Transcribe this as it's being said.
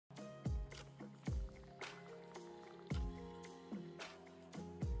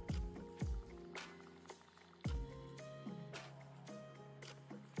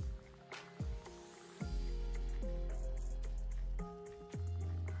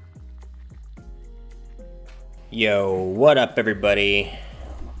Yo, what up everybody?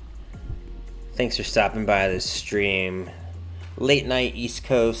 Thanks for stopping by this stream. Late night East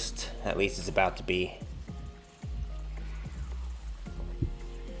Coast, at least it's about to be.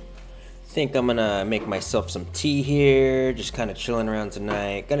 Think I'm gonna make myself some tea here, just kind of chilling around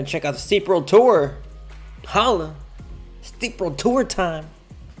tonight. Gonna check out the Steep World Tour. Holla! Steep World Tour time!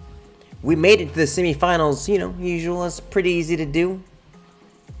 We made it to the semifinals, you know, usual, it's pretty easy to do.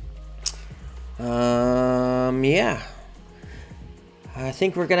 Yeah. I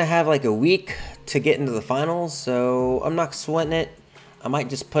think we're gonna have like a week to get into the finals, so I'm not sweating it. I might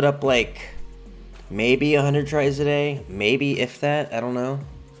just put up like maybe 100 tries a day, maybe if that, I don't know.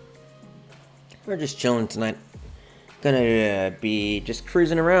 We're just chilling tonight. Gonna be just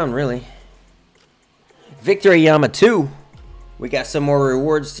cruising around, really. Victory Yama 2. We got some more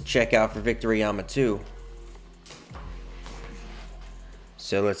rewards to check out for Victory Yama 2.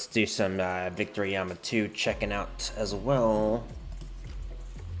 So let's do some Victory Yama 2 checking out as well.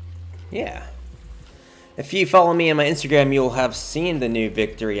 Yeah. If you follow me on my Instagram, you'll have seen the new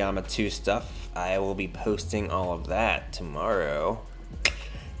Victory Yama 2 stuff. I will be posting all of that tomorrow.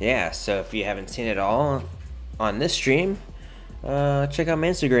 Yeah, so if you haven't seen it all on this stream, check out my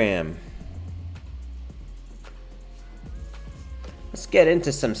Instagram. Let's get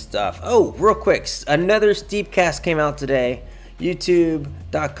into some stuff. Oh, real quick, another Steepcast came out today.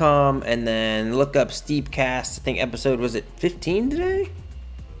 YouTube.com, and then look up Steepcast. I think episode, was it 15 today?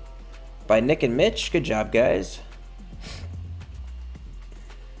 By Nick and Mitch. Good job, guys.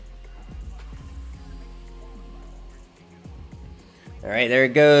 Alright, there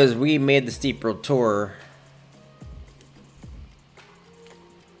it goes. We made the Steep World Tour.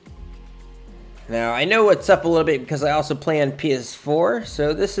 Now, I know what's up a little bit because I also play on PS4,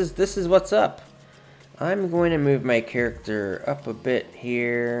 so this is what's up. I'm going to move my character up a bit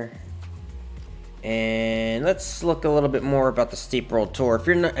here, and let's look a little bit more about the Steep World Tour.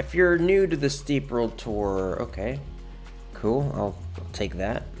 If you're new to the Steep World Tour, okay, cool. I'll take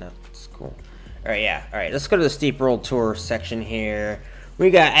that. No, that's cool. All right, yeah. All right, let's go to the Steep World Tour section here.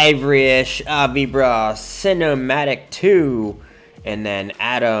 We got Ivoryish, Avibra, Cinematic 2, and then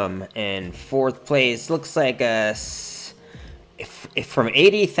Adam in 4th place. Looks like a. If from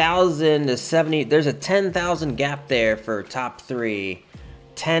 80,000 to 70, there's a 10,000 gap there for top 3.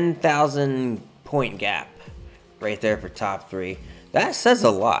 10,000 point gap right there for top 3. That says a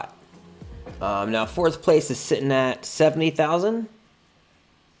lot. Now 4th place is sitting at 70,000.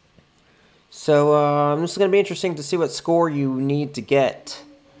 So this is going to be interesting to see what score you need to get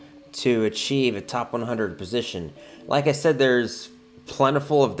to achieve a top 100 position. Like I said, there's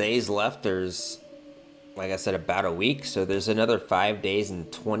plentiful of days left. There's, like I said, about a week, so there's another 5 days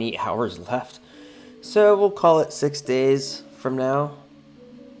and 20 hours left. So we'll call it 6 days from now.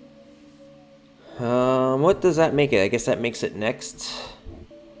 What does that make it? I guess that makes it next.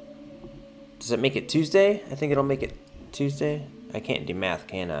 Does it make it Tuesday? I think it'll make it Tuesday. I can't do math,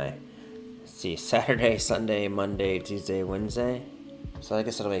 can I? Let's see, Saturday, Sunday, Monday, Tuesday, Wednesday. So I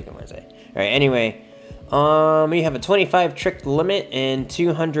guess it'll make it Wednesday. All right. Anyway, we have a 25 trick limit and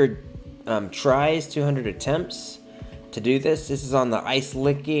 200. Tries, 200 attempts to do this. This is on the ice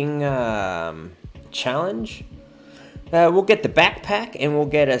licking challenge. We'll get the backpack and we'll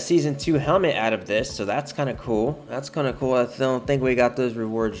get a season 2 helmet out of this, so that's kind of cool. That's kind of cool. I don't think we got those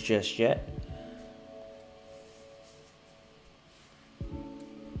rewards just yet.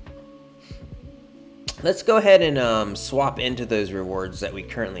 Let's go ahead and swap into those rewards that we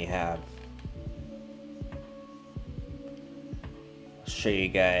currently have. Show you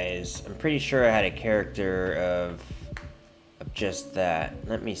guys. I'm pretty sure I had a character of just that.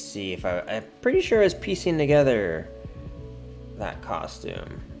 Let me see if I'm pretty sure I was piecing together that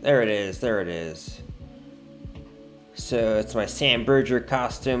costume. There it is. There it is. So it's my Sam Berger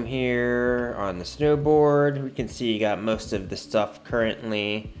costume here on the snowboard. We can see you got most of the stuff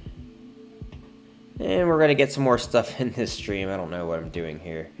currently. And we're gonna get some more stuff in this stream. I don't know what I'm doing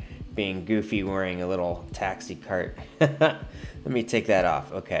here. Being goofy wearing a little taxi cart. Let me take that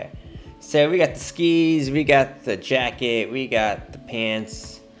off. Okay. So we got the skis, we got the jacket, we got the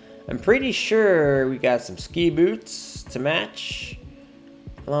pants. I'm pretty sure we got some ski boots to match.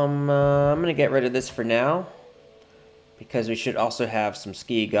 I'm gonna get rid of this for now because we should also have some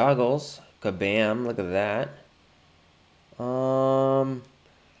ski goggles. Kabam, look at that.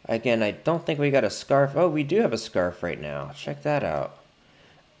 Again, I don't think we got a scarf. Oh, we do have a scarf right now. Check that out.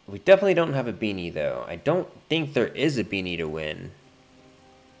 We definitely don't have a beanie, though. I don't think there is a beanie to win.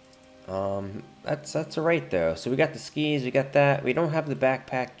 That's alright, though. So we got the skis, we got that. We don't have the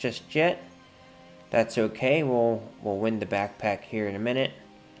backpack just yet. That's okay. We'll win the backpack here in a minute.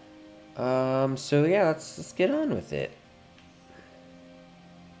 So yeah, let's get on with it.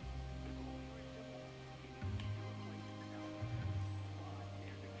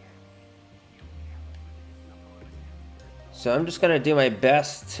 So I'm just gonna do my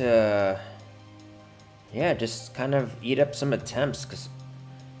best to, yeah, just kind of eat up some attempts, because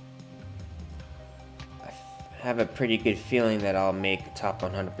I have a pretty good feeling that I'll make top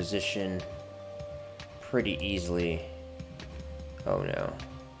 100 position pretty easily. Oh no.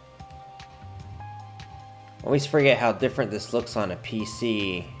 Always forget how different this looks on a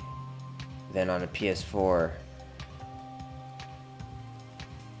PC than on a PS4.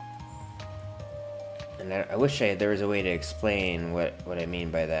 And I wish there was a way to explain what I mean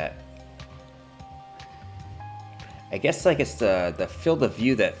by that. I guess like it's the field of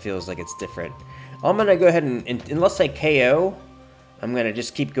view that feels like it's different. I'm gonna go ahead and unless I KO, I'm gonna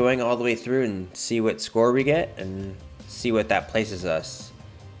just keep going all the way through and see what score we get and see what that places us.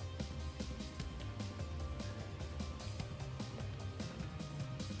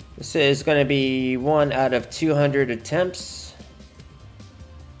 This is gonna be 1 out of 200 attempts.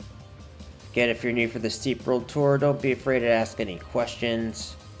 Again, if you're new for the Steep World Tour, don't be afraid to ask any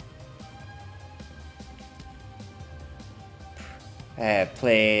questions. I have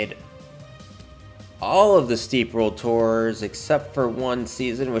played all of the Steep World Tours except for one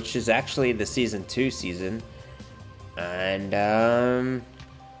season, which is actually the Season 2 season. And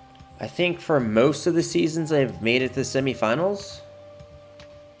I think for most of the seasons I've made it to the semifinals.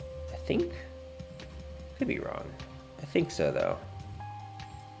 I think. Could be wrong. I think so though.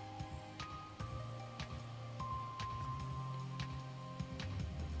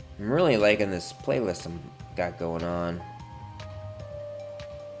 I'm really liking this playlist I've got going on.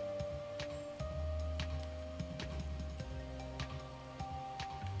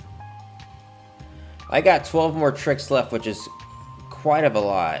 I got 12 more tricks left, which is quite of a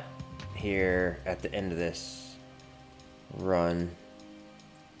lot here at the end of this run.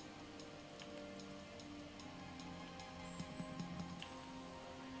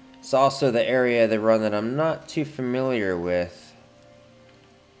 It's also the area of the run that I'm not too familiar with.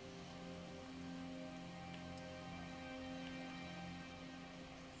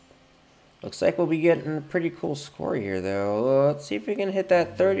 Looks like we'll be getting a pretty cool score here, though. Let's see if we can hit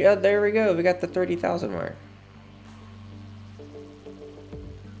that 30. Oh, there we go. We got the 30,000 mark.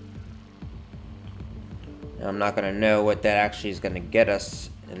 Now, I'm not going to know what that actually is going to get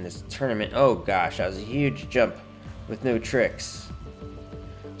us in this tournament. Oh, gosh. That was a huge jump with no tricks.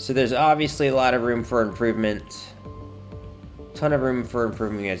 So there's obviously a lot of room for improvement. Ton of room for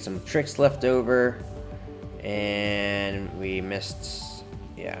improvement. We had some tricks left over. And we missed...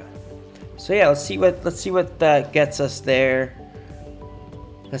 yeah. So yeah, let's see what that gets us there.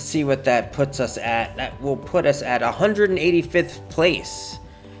 Let's see what that puts us at. That will put us at 185th place.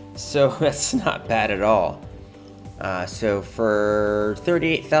 So that's not bad at all. So for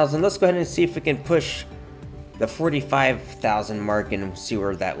 38,000, let's go ahead and see if we can push the 45,000 mark and see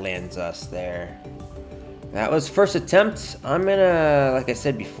where that lands us there. That was first attempt. I'm gonna, like I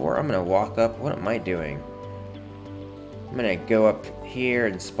said before, I'm gonna walk up. What am I doing? I'm gonna go up here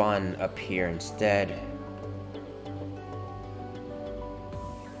and spawn up here instead.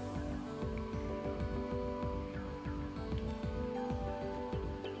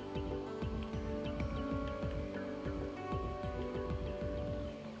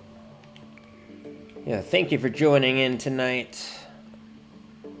 Yeah, thank you for joining in tonight.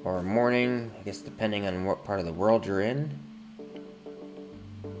 Or morning, I guess depending on what part of the world you're in.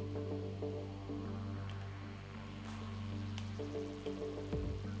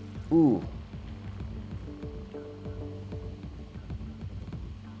 Ooh.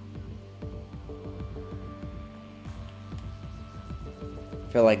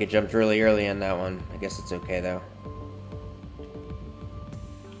 Feel like it jumped really early on that one. I guess it's okay though.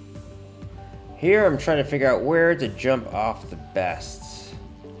 Here I'm trying to figure out where to jump off the best.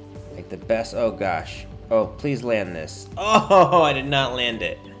 Like the best, oh gosh. Oh, please land this. Oh, I did not land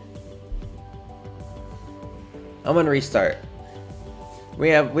it. I'm gonna restart. We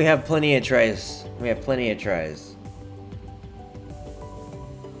have plenty of tries. We have plenty of tries.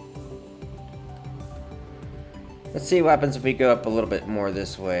 Let's see what happens if we go up a little bit more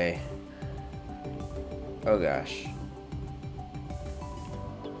this way. Oh gosh.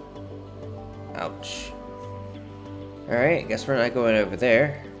 Ouch. Alright, guess we're not going over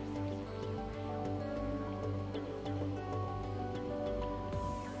there.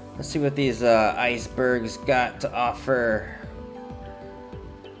 Let's see what these icebergs got to offer.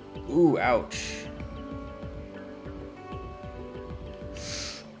 Ooh, ouch.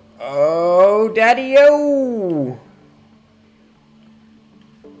 Oh, daddy-o!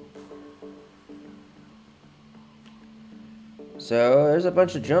 So there's a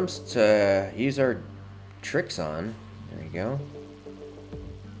bunch of jumps to use our tricks on. There you go.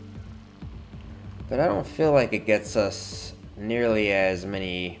 But I don't feel like it gets us nearly as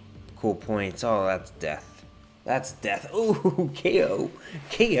many cool points. Oh, that's death. That's death. Ooh, KO.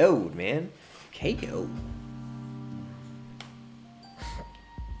 KO'd, man. KO.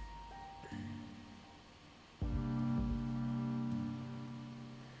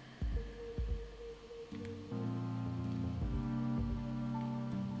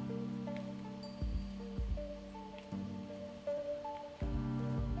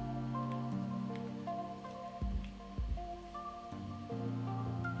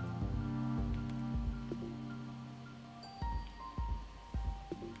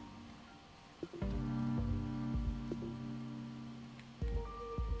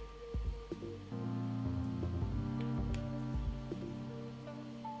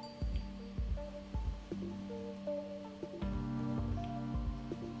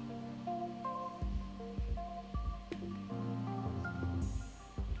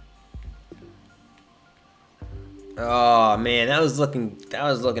 Oh man, that was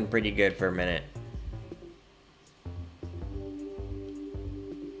looking pretty good for a minute.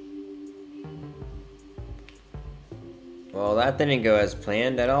 Well, that didn't go as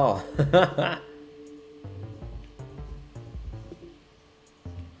planned at all.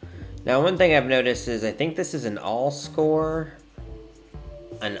 Now, one thing I've noticed is I think this is an all-score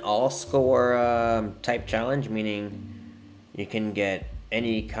type challenge, meaning you can get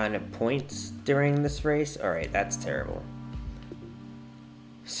any kind of points during this race. Alright, that's terrible.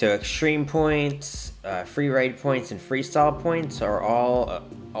 So extreme points, free ride points, and freestyle points are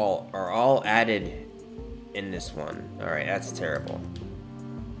all added in this one. Alright, that's terrible.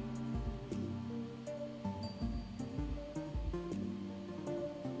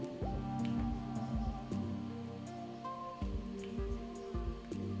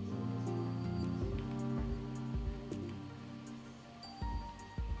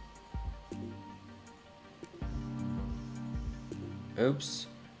 Oops.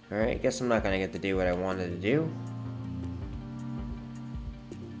 Alright, guess I'm not gonna get to do what I wanted to do.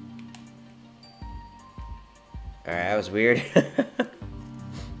 Alright, that was weird.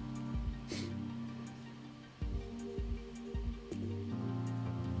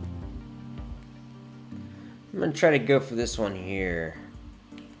 I'm gonna try to go for this one here.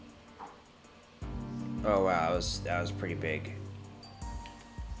 Oh wow, that was pretty big.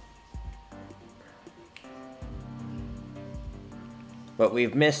 But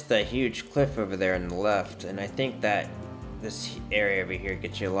we've missed a huge cliff over there on the left, and I think that this area over here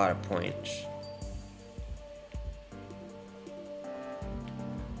gets you a lot of points.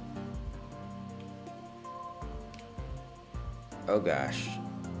 Oh gosh.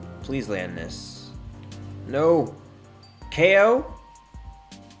 Please land this. No! KO?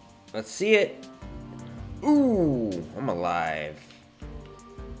 Let's see it. Ooh, I'm alive.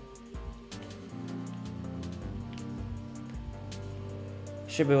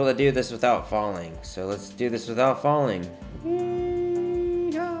 Should be able to do this without falling, so let's do this without falling.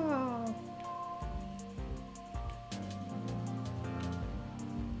 Yeehaw.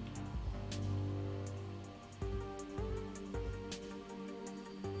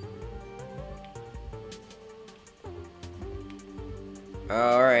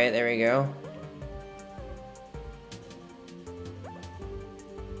 Alright, there we go. I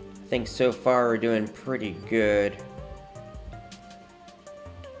think so far we're doing pretty good.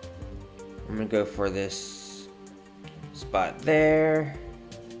 I'm gonna go for this spot there.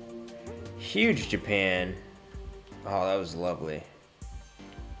 Huge Japan. Oh, that was lovely.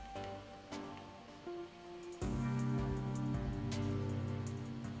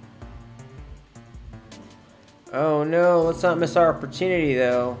 Oh no, let's not miss our opportunity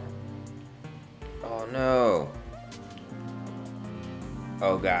though. Oh no.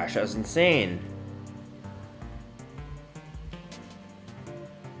 Oh gosh, that was insane.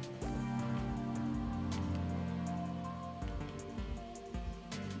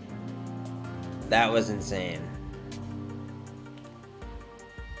 That was insane.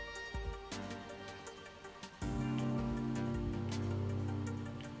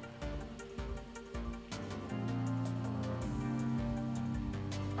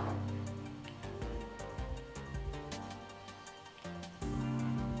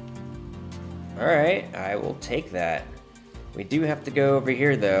 Alright, I will take that. We do have to go over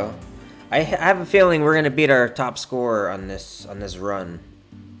here though. I have a feeling we're gonna beat our top score on this run.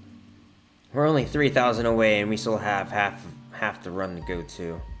 We're only 3,000 away, and we still have half the run to go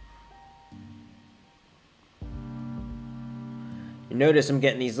to. You notice I'm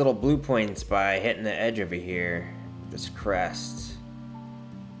getting these little blue points by hitting the edge over here. this crest.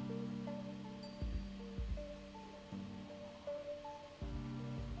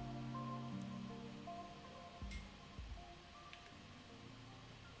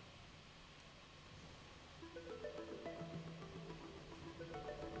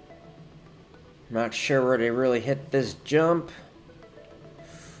 Not sure where to really hit this jump.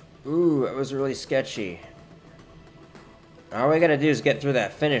 Ooh, that was really sketchy. All we gotta do is get through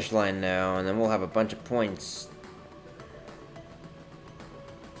that finish line now, and then we'll have a bunch of points.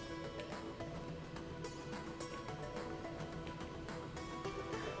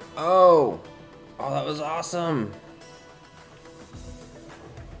 Oh! Oh, that was awesome!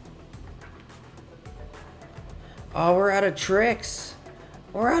 Oh, we're out of tricks!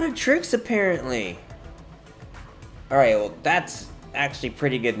 We're out of tricks, apparently! Alright, well, that's actually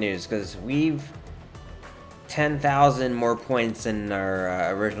pretty good news, because we've 10,000 more points than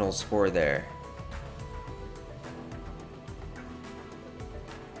our original score there.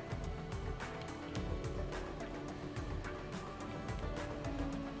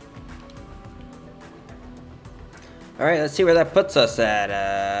 Alright, let's see where that puts us at.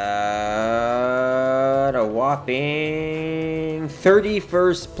 A whopping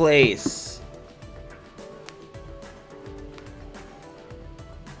 31st place.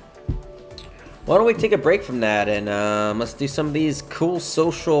 Why don't we take a break from that and let's do some of these cool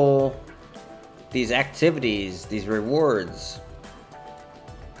social, these activities, these rewards.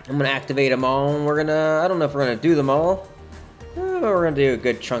 I'm gonna activate them all, and I don't know if we're gonna do them all, but we're gonna do a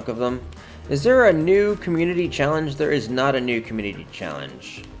good chunk of them. Is there a new community challenge? There is not a new community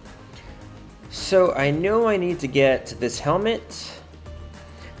challenge. So I know I need to get this helmet.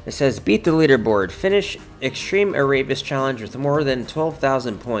 It says beat the leaderboard. Finish Extreme Erebus Challenge with more than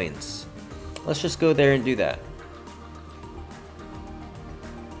 12,000 points. Let's just go there and do that.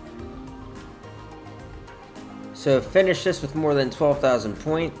 So finish this with more than 12,000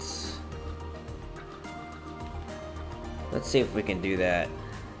 points. Let's see if we can do that.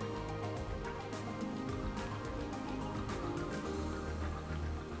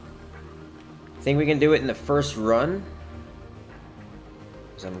 Think we can do it in the first run?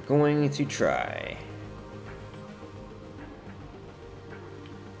 So I'm going to try.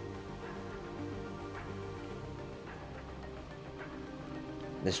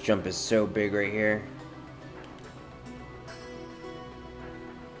 This jump is so big right here.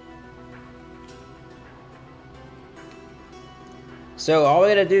 So all we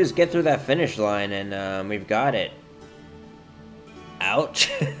gotta do is get through that finish line, and we've got it. Ouch.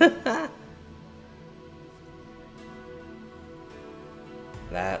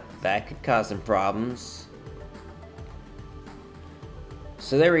 That could cause some problems.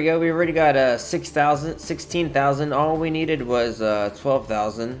 So there we go. We already got 16,000. All we needed was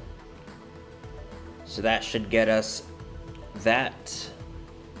 12,000. So that should get us that.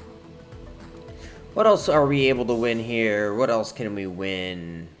 What else are we able to win here? What else can we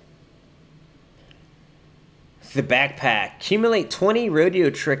win? The backpack. Accumulate 20 rodeo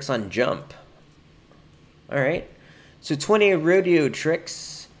tricks on jump. Alright. So 20 rodeo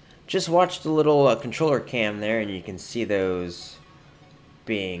tricks. Just watch the little controller cam there and you can see those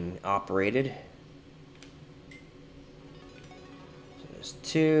being operated. So there's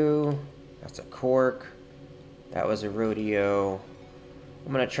 2. That's a cork. That was a rodeo.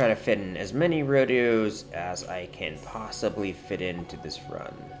 I'm going to try to fit in as many rodeos as I can possibly fit into this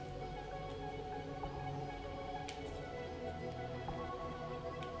run.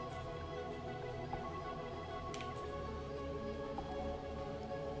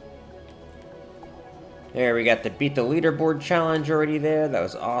 There, we got the beat the leaderboard challenge already there. That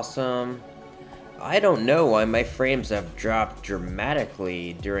was awesome. I don't know why my frames have dropped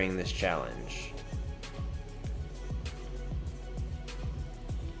dramatically during this challenge.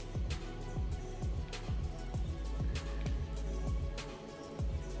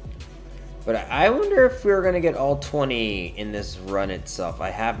 But I wonder if we're going to get all 20 in this run itself. I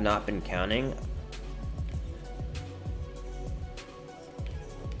have not been counting.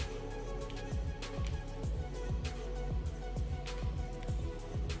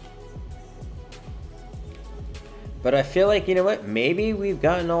 But I feel like, you know what? Maybe we've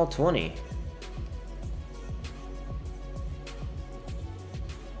gotten all 20.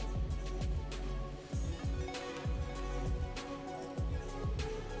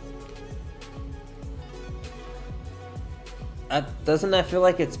 Doesn't that feel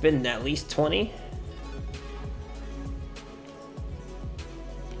like it's been at least 20?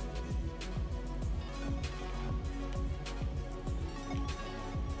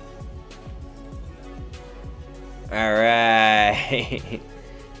 Alright.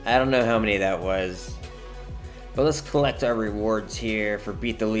 I don't know how many that was. But let's collect our rewards here for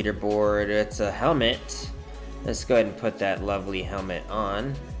Beat the Leaderboard. It's a helmet. Let's go ahead and put that lovely helmet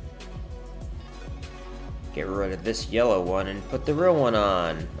on. Get rid of this yellow one and put the real one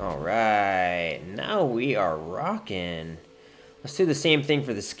on. Alright, now we are rocking. Let's do the same thing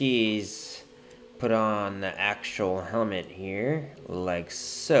for the skis. Put on the actual helmet here, like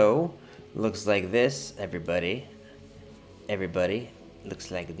so. Looks like this, everybody. Everybody,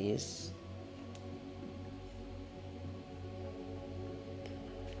 looks like this.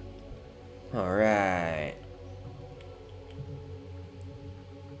 Alright.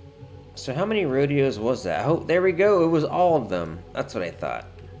 So how many rodeos was that? Oh, there we go. It was all of them. That's what I thought.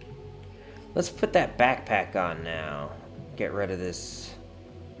 Let's put that backpack on now. Get rid of this.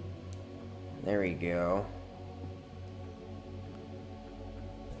 There we go.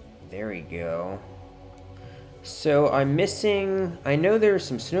 There we go. So I'm missing... I know there are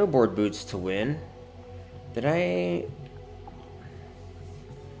some snowboard boots to win. Did I...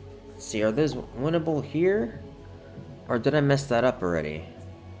 Let's see, are those winnable here? Or did I mess that up already?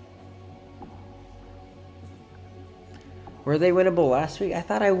 Were they winnable last week? I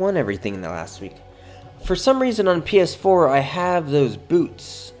thought I won everything in the last week. For some reason on PS4, I have those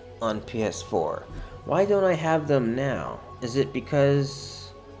boots on PS4. Why don't I have them now? Is it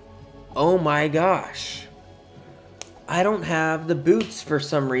because... Oh my gosh. I don't have the boots for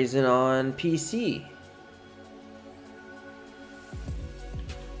some reason on PC.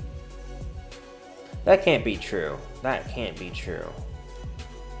 That can't be true. That can't be true.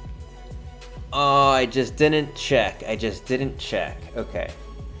 Oh, I just didn't check. I just didn't check. Okay.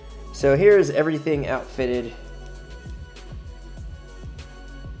 So here's everything outfitted.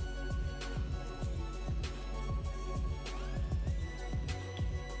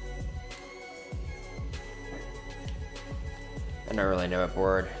 I don't really know what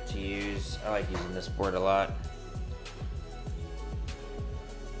board to use. I like using this board a lot.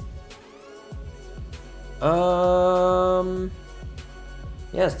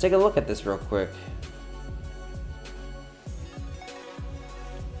 Yeah, let's take a look at this real quick.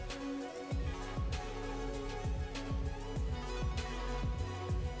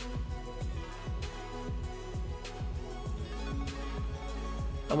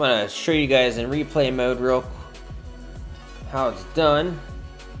 I'm gonna show you guys in replay mode real quick how it's done.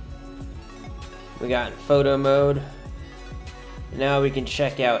 We got photo mode. Now we can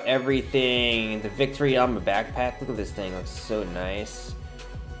check out everything. The Victory Yama backpack. Look at this thing, looks so nice.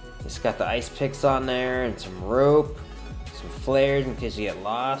 It's got the ice picks on there and some rope, some flares in case you get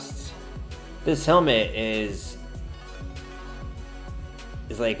lost. This helmet is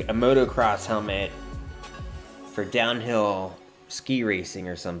like a motocross helmet for downhill ski racing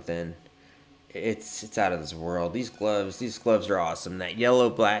or something. It's out of this world. These gloves are awesome. That yellow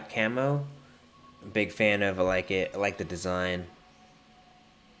black camo, I'm a big fan of. I like it. I like the design.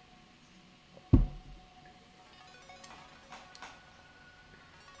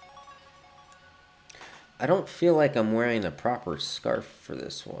 I don't feel like I'm wearing the proper scarf for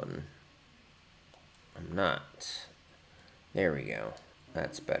this one. I'm not. There we go.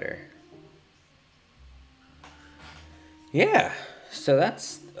 That's better. Yeah, so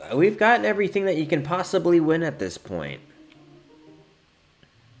that's... We've gotten everything that you can possibly win at this point.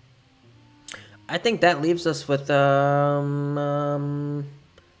 I think that leaves us with,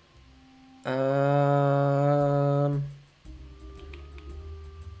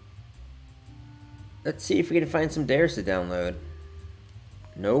 let's see if we can find some dares to download.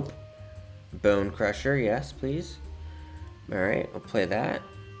 Nope. Bone Crusher, yes, please. Alright, we'll play that.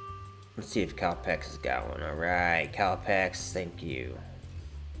 Let's see if Calpex has got one. Alright, Calpex, thank you.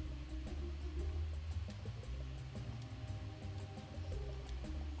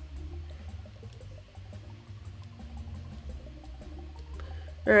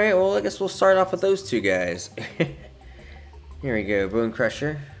 Alright, well, I guess we'll start off with those two guys. Here we go, Bone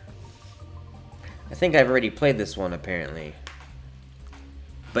Crusher. I think I've already played this one, apparently.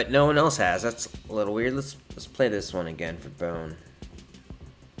 But no one else has. That's a little weird. Let's play this one again for Bone.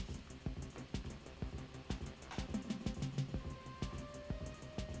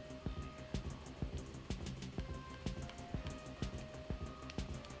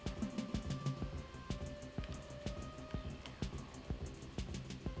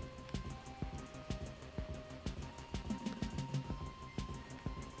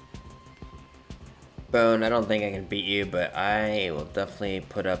 Bone, I don't think I can beat you, but I will definitely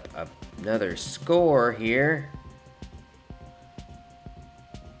put up another score here.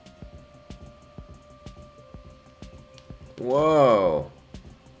 Whoa.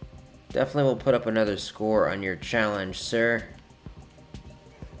 Definitely will put up another score on your challenge, sir.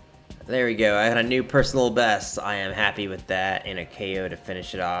 There we go. I had a new personal best. I am happy with that, and a KO to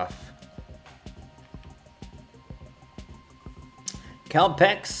finish it off.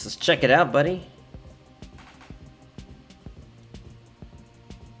 Calpex, let's check it out, buddy.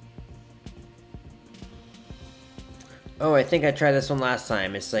 Oh, I think I tried this one last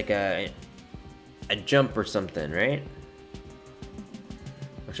time. It's like a jump or something, right?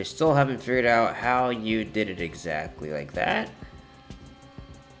 Which I still haven't figured out how you did it exactly. Like that?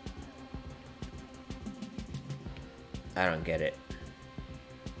 I don't get it.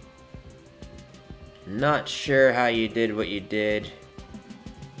 Not sure how you did what you did.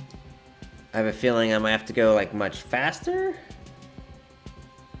 I have a feeling I might have to go like much faster.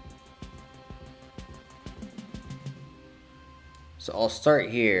 So I'll start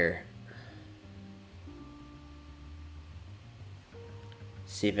here.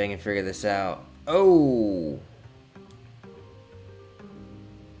 See if I can figure this out. Oh!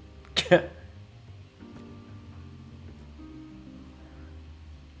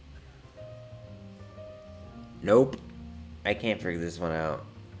 Nope. I can't figure this one out.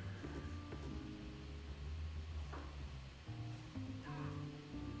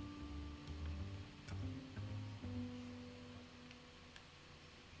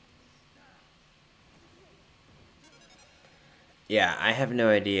 Yeah, I have no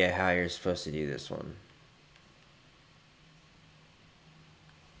idea how you're supposed to do this one.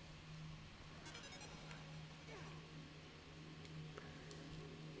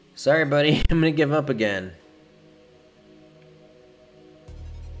 Sorry, buddy. I'm gonna give up again.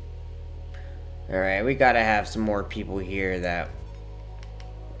 Alright, we gotta have some more people here that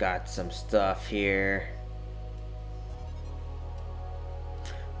got some stuff here.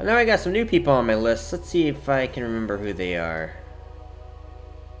 Well, now I got some new people on my list. Let's see if I can remember who they are.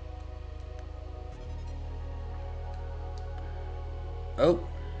 Oh,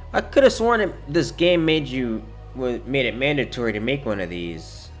 I could have sworn this game made it mandatory to make one of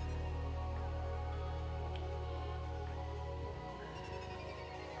these.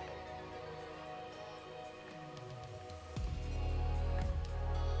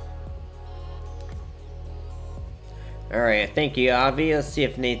 Alright, thank you, Avi. Let's see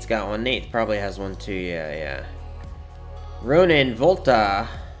if Nate's got one. Nate probably has one too, yeah. Ronin, Volta.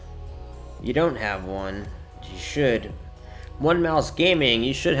 You don't have one. You should. One Mouse Gaming,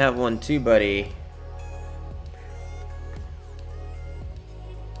 you should have one too, buddy.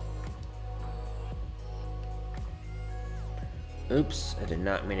 Oops, I did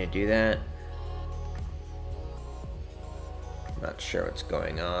not mean to do that. Not sure what's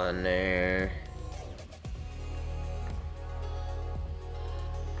going on there.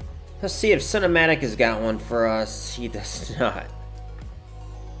 Let's see if Cinematic has got one for us. He does not.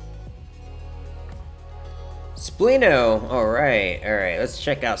 Splino! Alright, let's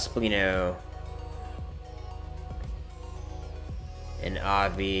check out Splino. And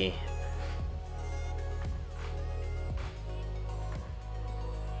Avi.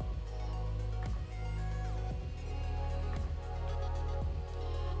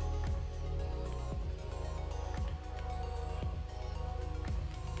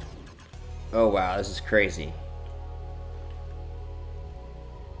 Oh wow, this is crazy.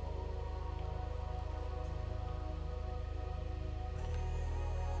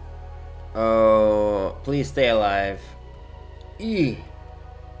 Oh, please stay alive. Eee.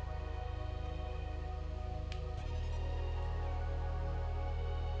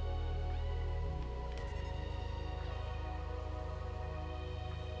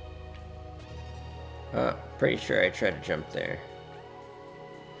 Pretty sure I tried to jump there.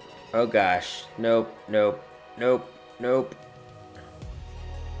 Oh gosh. Nope.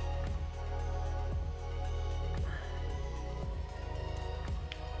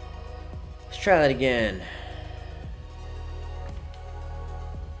 Let's try that again.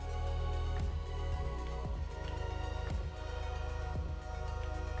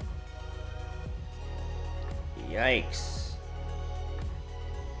 Yikes.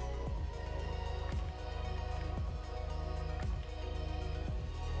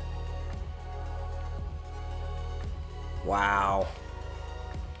 Wow.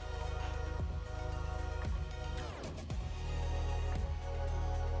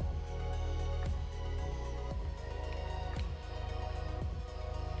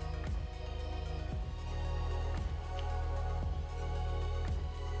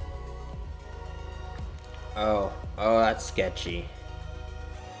 Oh, that's sketchy.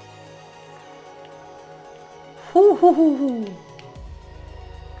 Hoo hoo hoo hoo.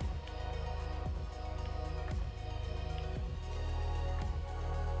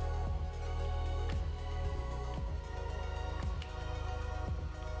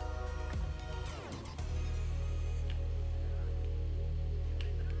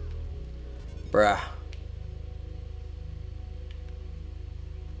 Bruh.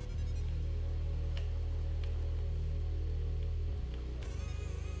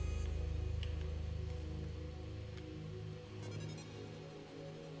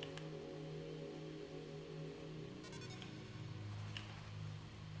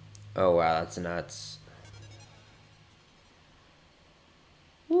 Oh wow, that's nuts.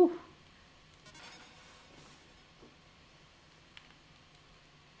 Woo.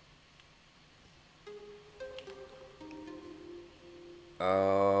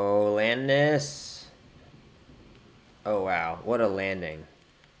 Oh, land this. Oh wow, what a landing.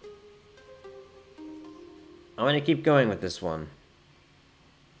 I'm gonna keep going with this one.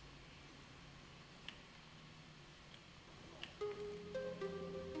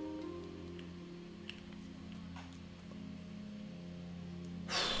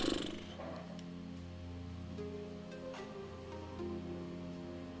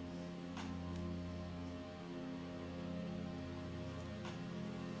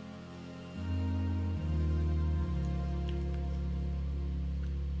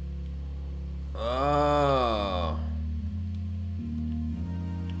 Oh.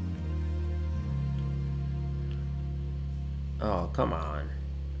 Oh, come on.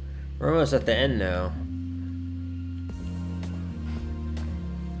 We're almost at the end now.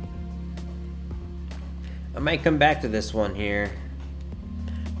 I might come back to this one here.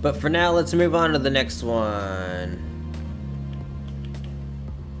 But for now, let's move on to the next one.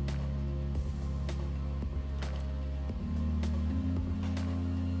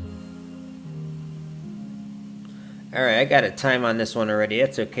 Alright, I got a time on this one already.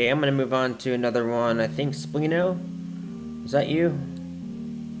 That's okay. I'm gonna move on to another one. I think Splino? Is that you?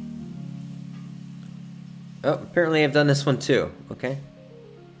 Oh, apparently I've done this one too. Okay.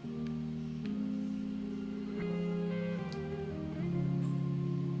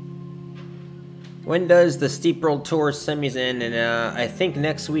 When does the Steep World Tour semis end? And I think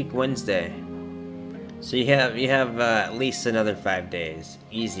next week, Wednesday. So you have at least another 5 days.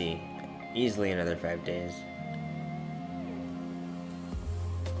 Easily another 5 days.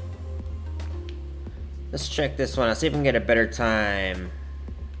 Let's check this one. I'll see if we can get a better time.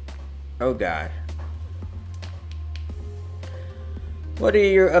 Oh god. What are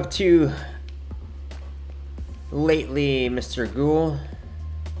you up to lately, Mr. Ghoul?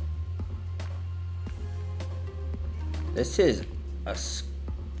 This is a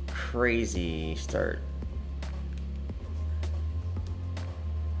crazy start.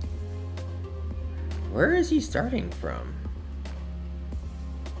 Where is he starting from?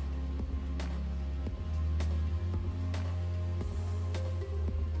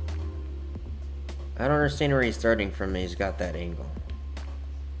 I don't understand where he's starting from. He's got that angle.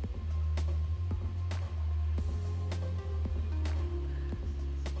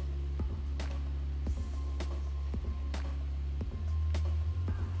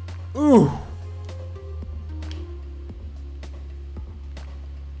 Ooh.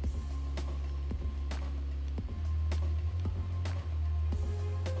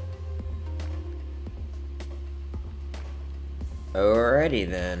 Alrighty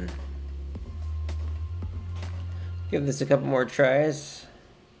then. Give this a couple more tries.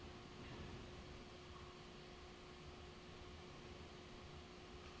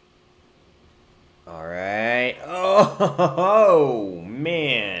 Alright. Oh,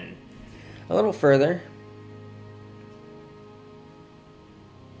 man. A little further.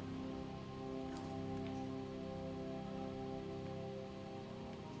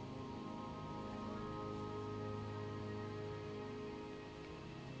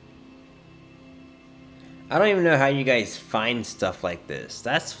 I don't even know how you guys find stuff like this.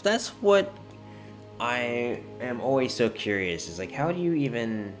 That's what I am always so curious. Is like, how do you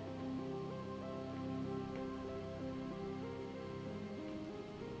even...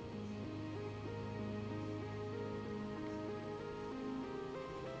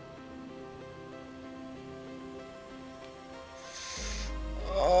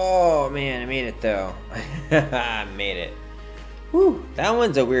 Oh man, I made it though. I made it. Whew, that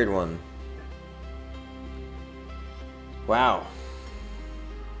one's a weird one. Wow.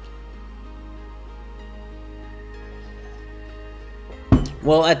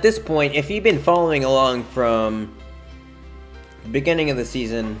 Well, at this point, if you've been following along from the beginning of the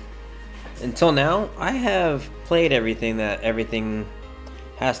season until now, I have played everything that everything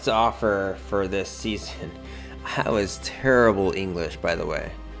has to offer for this season. That was terrible English, by the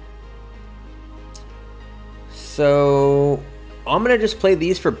way. So, I'm gonna just play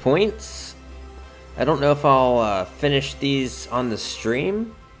these for points. I don't know if I'll finish these on the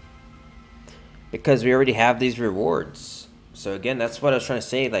stream because we already have these rewards. So again, that's what I was trying to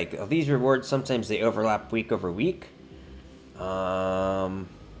say. Like these rewards, sometimes they overlap week over week. The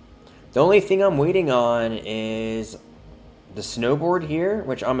only thing I'm waiting on is the snowboard here,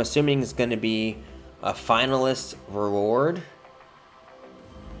 which I'm assuming is going to be a finalist reward.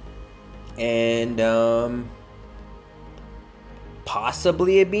 And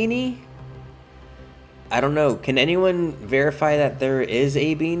possibly a beanie. I don't know. Can anyone verify that there is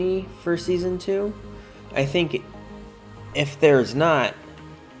a beanie for Season 2? I think if there's not,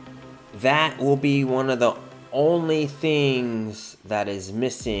 that will be one of the only things that is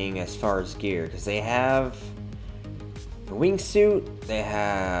missing as far as gear. Because they have the wingsuit, they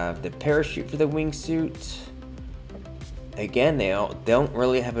have the parachute for the wingsuit. Again, they don't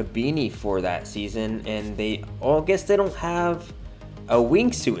really have a beanie for that season. And I guess they don't have a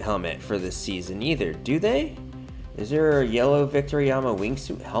wingsuit helmet for this season either, do they? Is there a yellow Victory Yama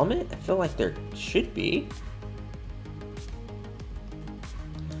wingsuit helmet? I feel like there should be.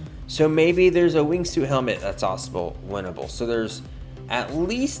 So maybe there's a wingsuit helmet that's also winnable. So there's at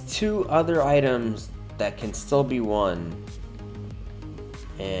least 2 other items that can still be won.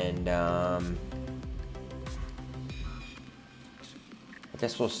 And I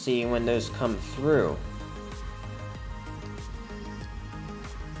guess we'll see when those come through.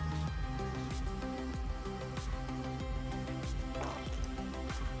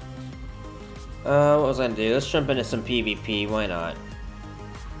 What was I gonna do? Let's jump into some PvP, why not?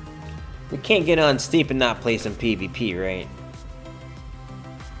 We can't get on Steep and not play some PvP, right?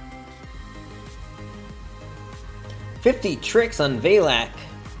 50 tricks on Valak.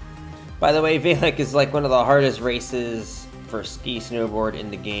 By the way, Valak is like one of the hardest races for ski snowboard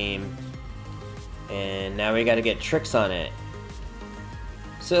in the game. And now we gotta get tricks on it.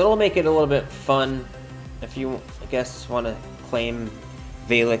 So it'll make it a little bit fun if you, I guess, want to claim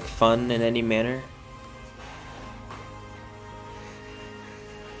Valak fun in any manner.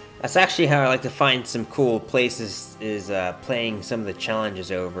 That's actually how I like to find some cool places, is playing some of the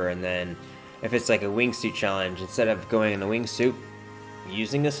challenges over, and then if it's like a wingsuit challenge, instead of going in a wingsuit,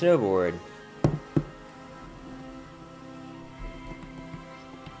 using a snowboard.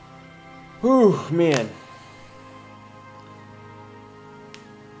 Whew, man.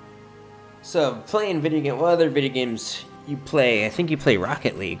 So, playing video game, what other video games you play? I think you play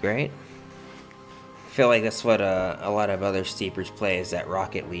Rocket League, right? I feel like that's what a lot of other steepers play, is that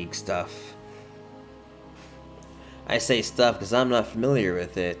Rocket League stuff. I say stuff because I'm not familiar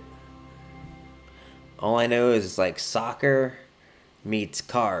with it. All I know is like soccer meets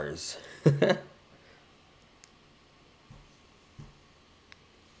cars.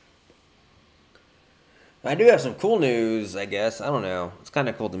 I do have some cool news, I guess. I don't know. It's kind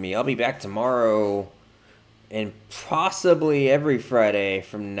of cool to me. I'll be back tomorrow and possibly every Friday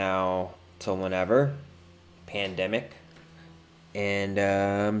from now till whenever. Pandemic.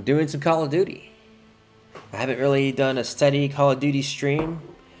 And doing some Call of Duty. I haven't really done a steady Call of Duty stream.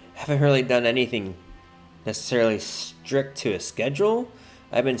 I haven't really done anything necessarily strict to a schedule.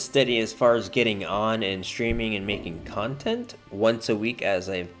 I've been steady as far as getting on and streaming and making content once a week, as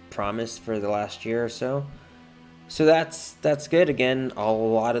I've promised for the last year or so. So that's good. Again, a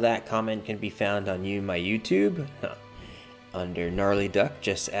lot of that comment can be found on my YouTube under gnarlyDUCK,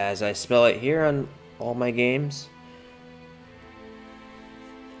 just as I spell it here on all my games.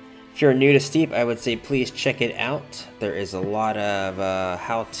 If you're new to Steep, I would say please check it out. There is a lot of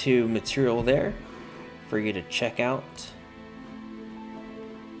how-to material there for you to check out.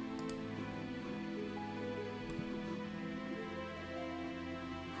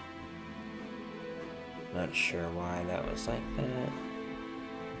 Not sure why that was like that.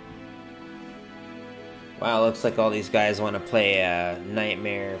 Wow, looks like all these guys want to play a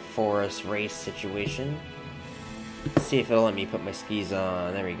Nightmare Forest race situation. Let's see if it'll let me put my skis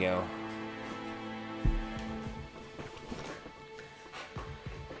on. There we go.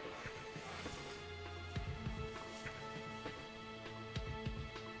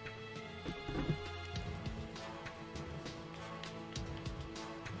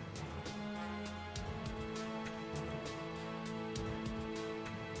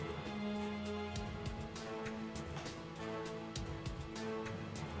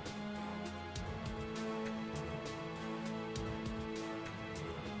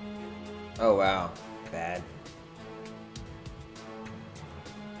 Oh wow, bad.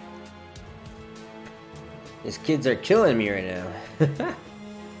 These kids are killing me right now.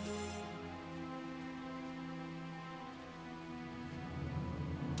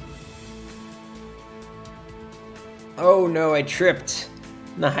 Oh no, I tripped.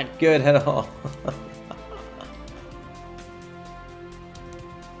 Not good at all.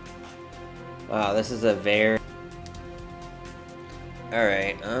 Wow, this is a very...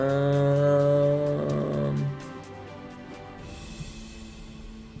 Alright,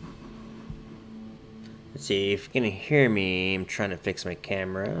 let's see, if you can hear me, I'm trying to fix my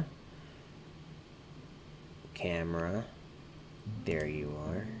camera. Camera. There you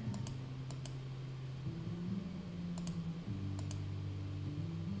are.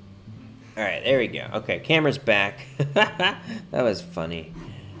 Alright, there we go. Okay, camera's back. That was funny.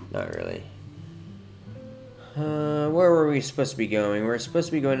 Not really. Where were we supposed to be going? We're supposed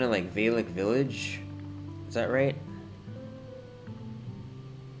to be going to, like, Valak Village? Is that right?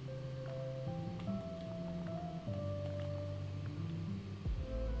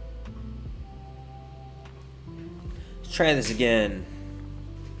 Let's try this again.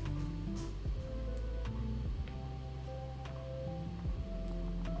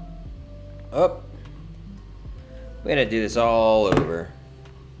 Oh. We gotta do this all over.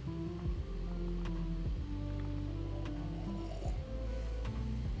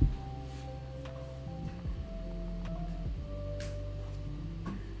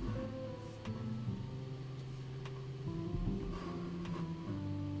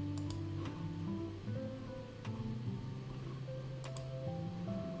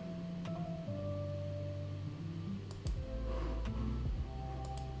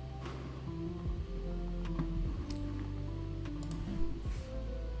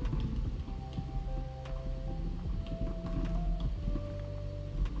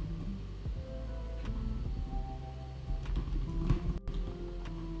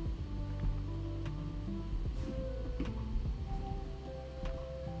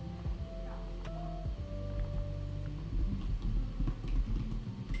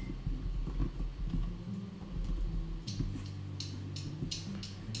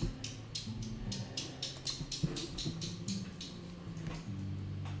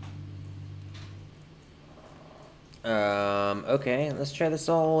 Okay, let's try this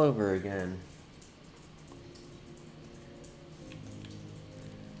all over again.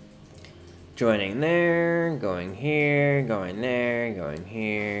 Joining there, going here, going there, going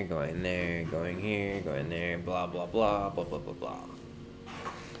here, going there, going here, going there, blah, blah, blah, blah, blah, blah, blah.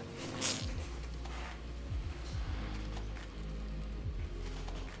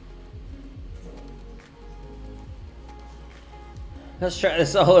 Let's try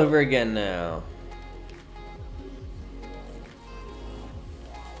this all over again now.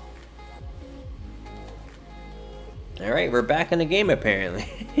 Alright, we're back in the game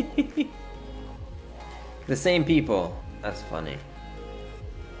apparently. The same people. That's funny.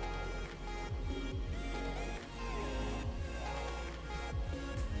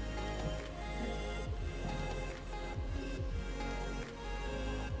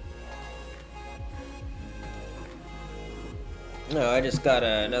 No, I just got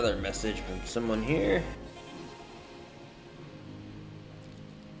another message from someone here.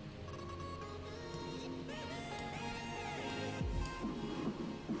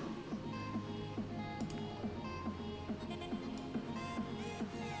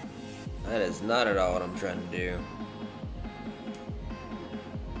 That is not at all what I'm trying to do.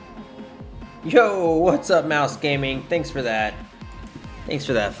 Yo, what's up, Mouse Gaming? Thanks for that. Thanks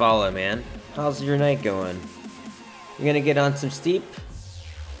for that follow, man. How's your night going? You gonna get on some steep?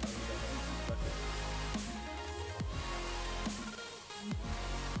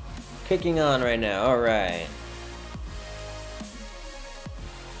 Kicking on right now, alright.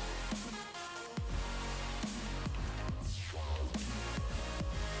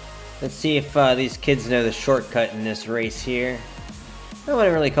 Let's see if these kids know the shortcut in this race here. I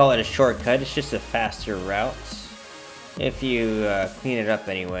wouldn't really call it a shortcut, it's just a faster route. If you clean it up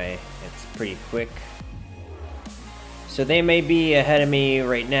anyway, it's pretty quick. So they may be ahead of me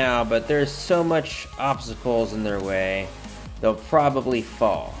right now, but there's so much obstacles in their way, they'll probably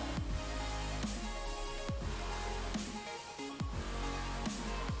fall.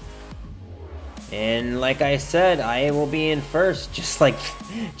 And like I said, I will be in first, just like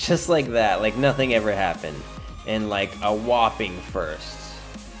that, like nothing ever happened. And like a whopping first.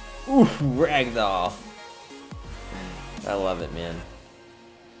 Ooh, ragdoll. I love it, man.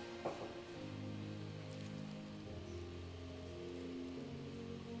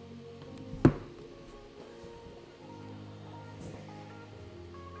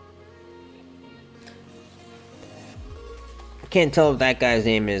 Can't tell if that guy's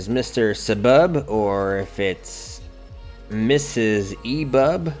name is Mr. Sabub or if it's Mrs.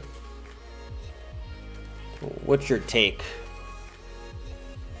 Ebub. What's your take?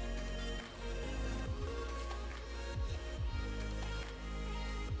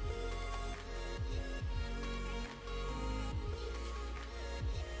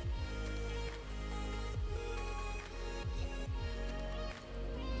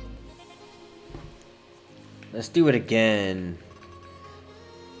 Let's do it again.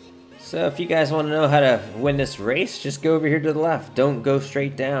 So if you guys want to know how to win this race, just go over here to the left. Don't go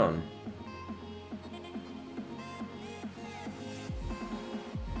straight down.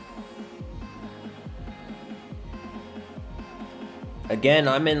 Again,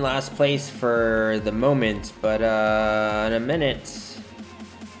 I'm in last place for the moment, but in a minute,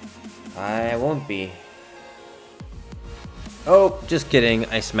 I won't be. Oh, just kidding.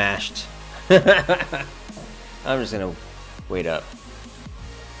 I smashed. I'm just gonna wait up.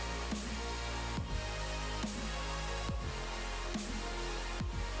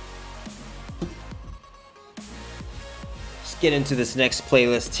 Let's get into this next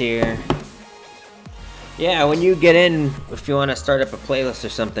playlist here. Yeah, when you get in, if you want to start up a playlist or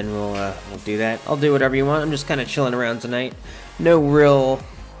something, we'll do that. I'll do whatever you want. I'm just kind of chilling around tonight. No real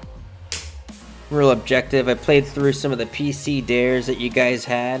objective. I played through some of the PC dares that you guys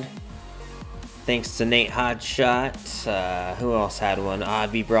had. Thanks to Nate Hotshot. Who else had one?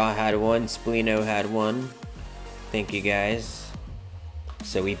 Avi Bra had one. Splino had one. Thank you guys.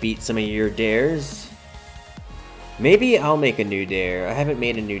 So we beat some of your dares. Maybe I'll make a new dare. I haven't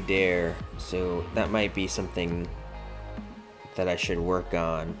made a new dare, so that might be something that I should work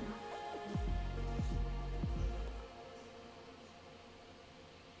on.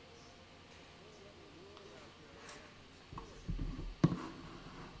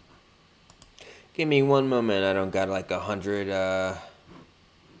 Give me one moment. I don't got like 100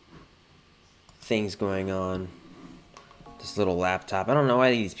 things going on. This little laptop. I don't know why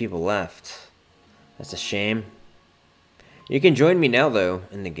these people left. That's a shame. You can join me now, though,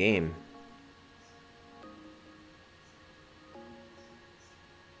 in the game.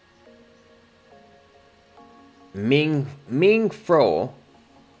 Ming Fro.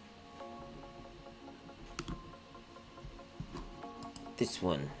 This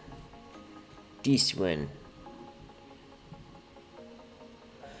one. This one.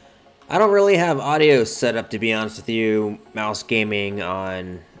 I don't really have audio set up, to be honest with you, mouse gaming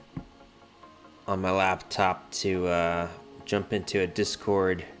on my laptop to jump into a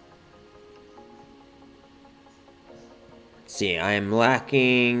Discord. Let's see, I am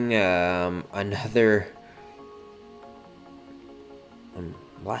lacking I'm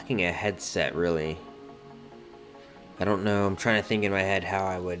lacking a headset, really. I don't know, I'm trying to think in my head how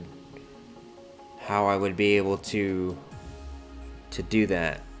I would be able to do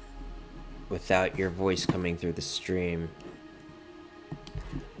that without your voice coming through the stream.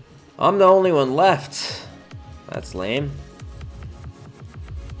 I'm the only one left. That's lame.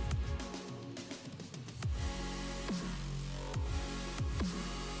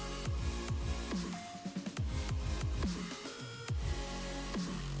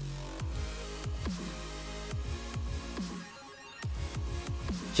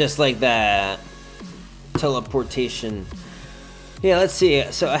 Just like that. Teleportation. Yeah, let's see.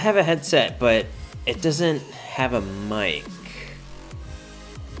 So I have a headset, but it doesn't have a mic.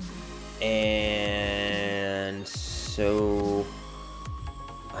 And so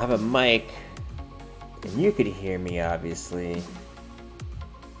I have a mic, and you could hear me, obviously.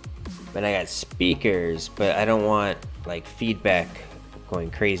 But I got speakers, but I don't want like feedback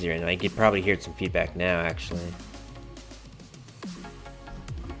going crazy right now. I could probably hear some feedback now, actually.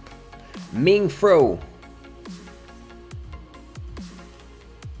 Ming Fro.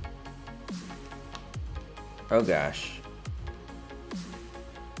 Oh gosh.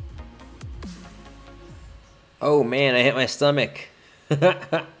 Oh man, I hit my stomach.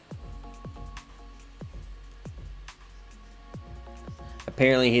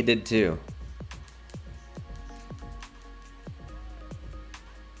 Apparently he did too.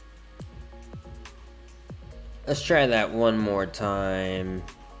 Let's try that one more time.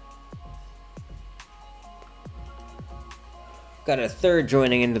 Got a third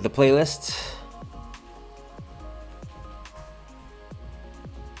joining into the playlist.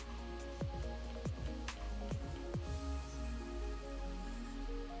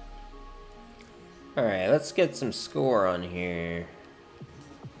 Alright, let's get some score on here.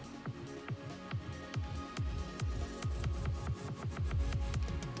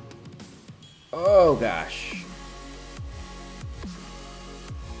 Oh gosh.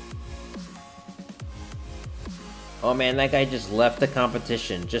 Oh man, that guy just left the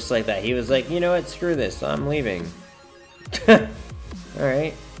competition just like that. He was like, you know what, screw this, I'm leaving.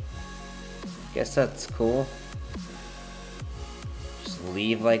 Alright. Guess that's cool. Just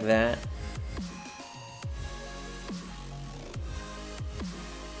leave like that.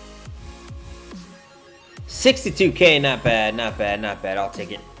 $62K, not bad, not bad, not bad. I'll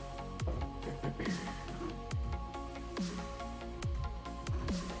take it.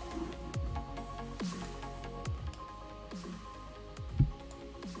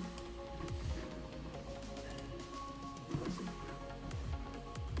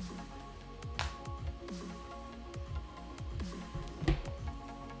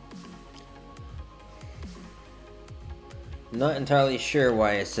 Not entirely sure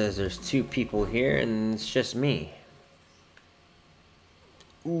why it says there's 2 people here and it's just me.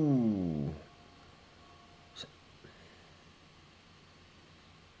 Ooh.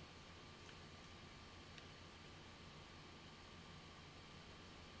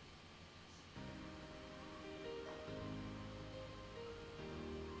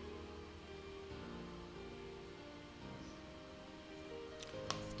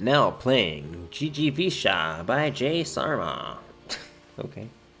 Now playing GG Visha by Jay Sarma. Okay.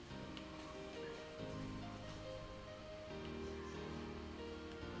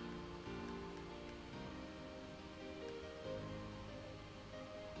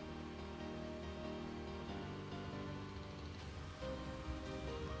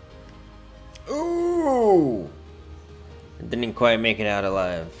 Ooh! I didn't quite make it out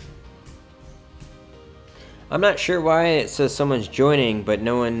alive. I'm not sure why it says someone's joining, but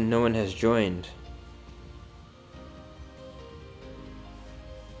no one has joined.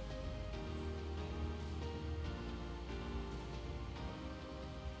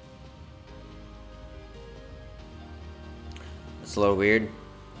 It's a little weird.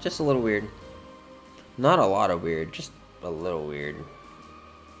 Just a little weird. Not a lot of weird, just a little weird.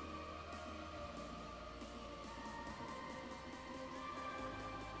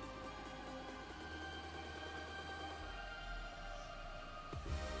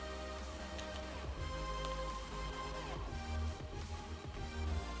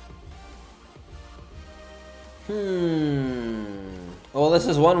 Well, this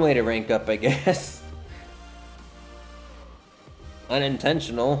is one way to rank up, I guess.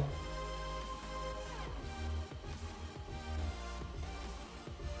 Unintentional.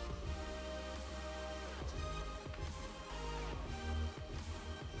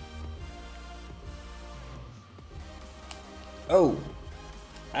 Oh,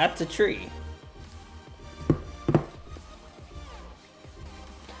 that's a tree.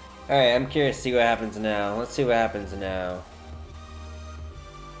 Alright, I'm curious to see what happens now. Let's see what happens now.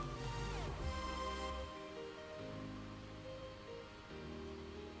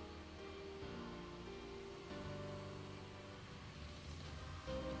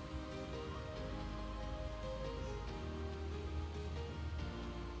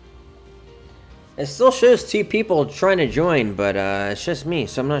 It still shows 2 people trying to join, but it's just me,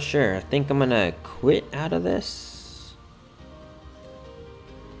 so I'm not sure. I think I'm gonna quit out of this.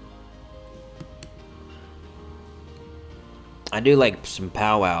 I do like some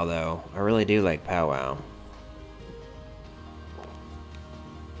powwow, though. I really do like powwow.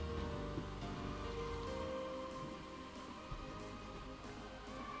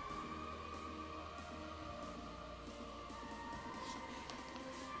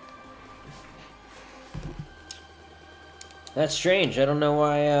 That's strange. I don't know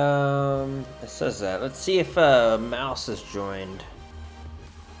why it says that. Let's see if Mouse is joined.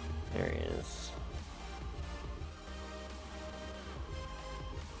 There he is.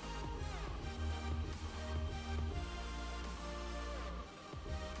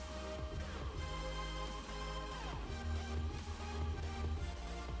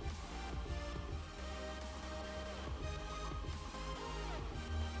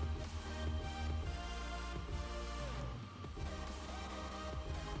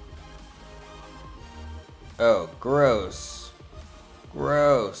 Oh, gross.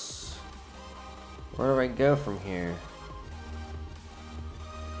 Gross. Where do I go from here?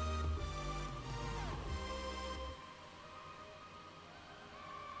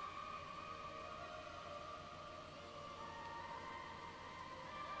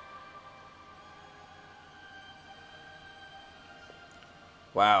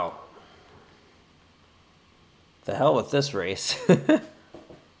 Wow. The hell with this race.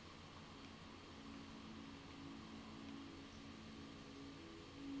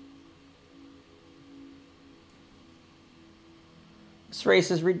 This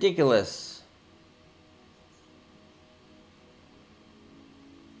race is ridiculous.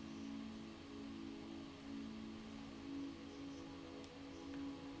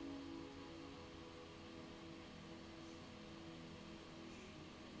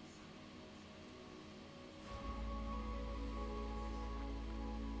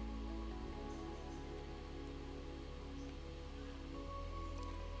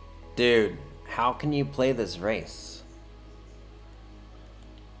 Dude, how can you play this race?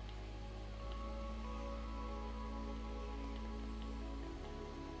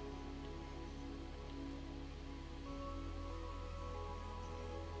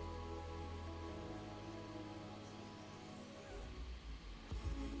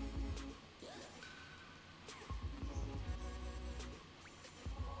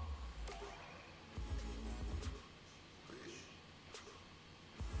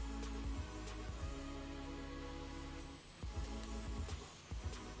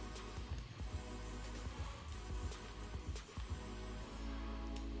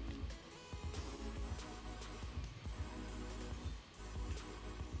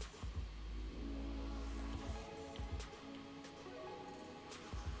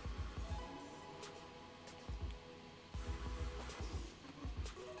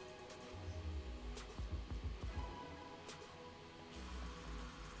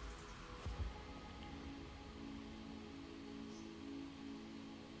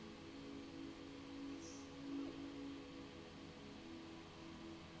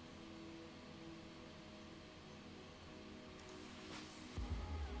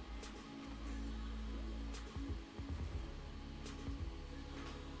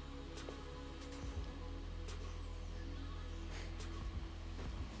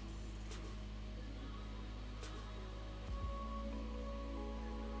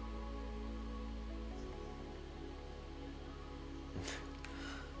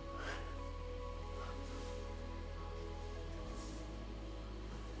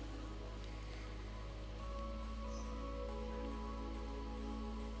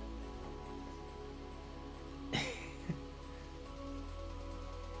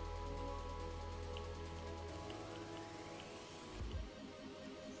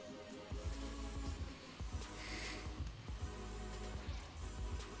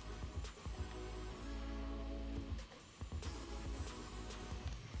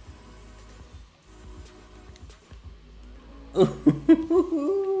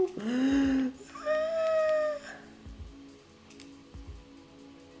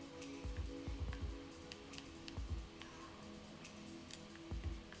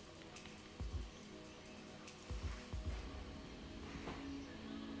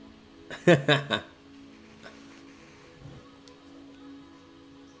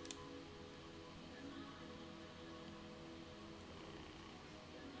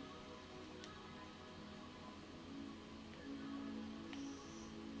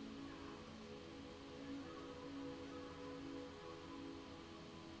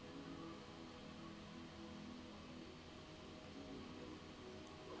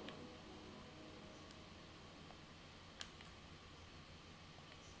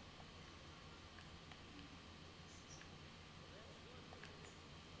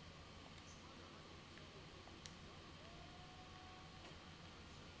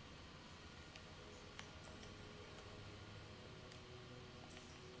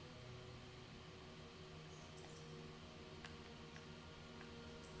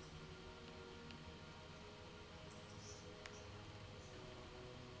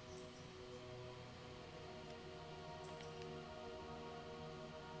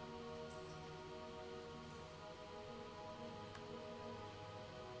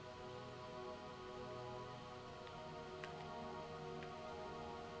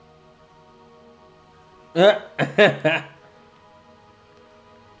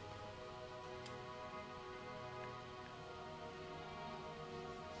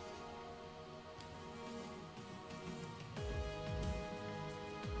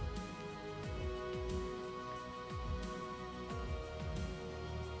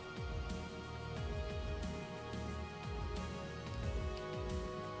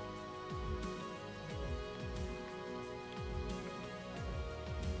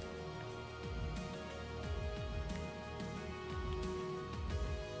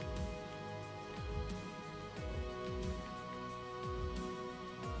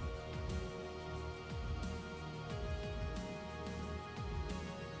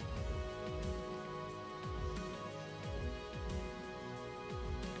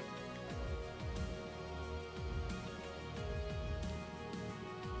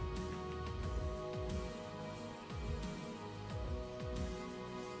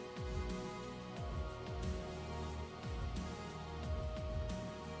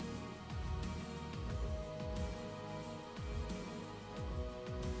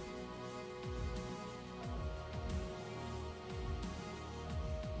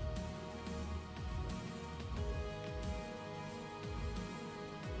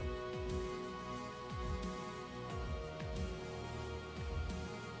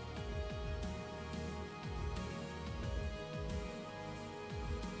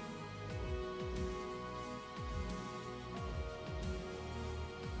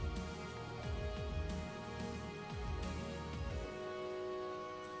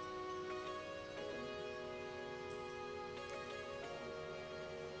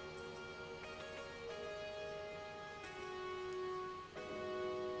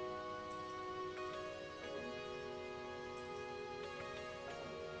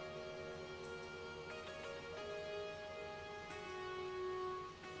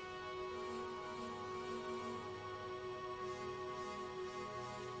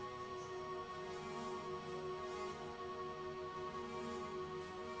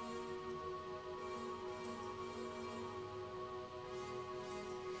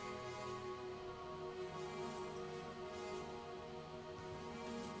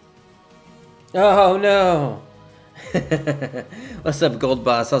 Oh no! What's up, Gold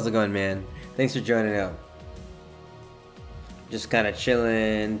Boss? How's it going, man? Thanks for joining up. Just kind of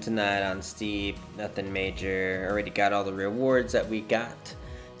chilling tonight on Steep. Nothing major. Already got all the rewards that we got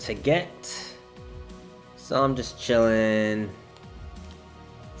to get. So I'm just chilling.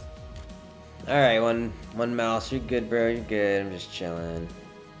 Alright, one mouse. You're good, bro. You're good. I'm just chilling.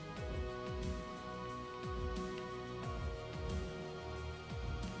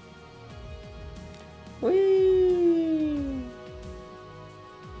 Whee!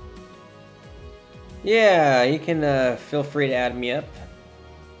 Yeah, you can feel free to add me up.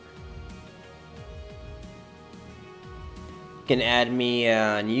 You can add me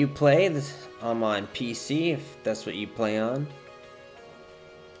on Uplay. I'm on PC if that's what you play on.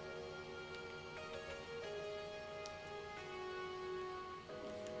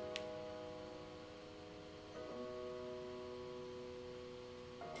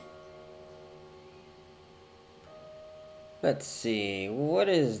 Let's see, what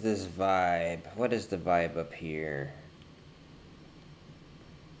is this vibe? What is the vibe up here?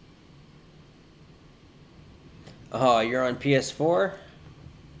 Oh, you're on PS4?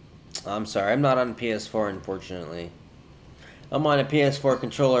 I'm sorry, I'm not on PS4, unfortunately. I'm on a PS4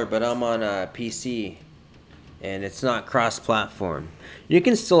 controller, but I'm on a PC, and it's not cross-platform. You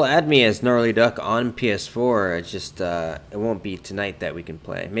can still add me as gnarlyDUCK on PS4. It's just it won't be tonight that we can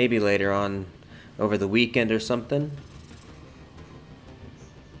play. Maybe later on, over the weekend or something.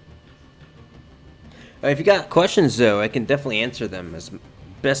 If you got questions, though, I can definitely answer them as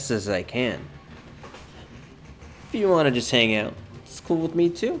best as I can. If you want to just hang out, it's cool with me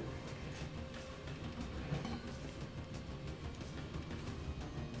too.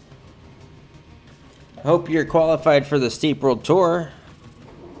 Hope you're qualified for the Steep World Tour.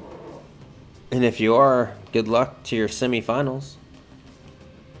 And if you are, good luck to your semifinals.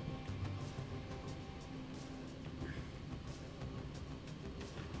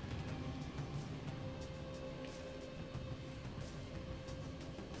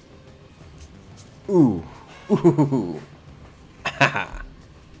 Ooh. Ooh. Haha.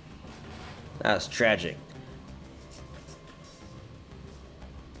 That was tragic.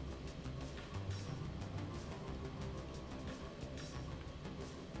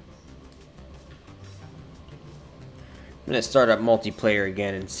 I'm gonna start up multiplayer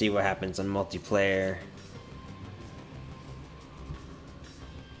again and see what happens on multiplayer.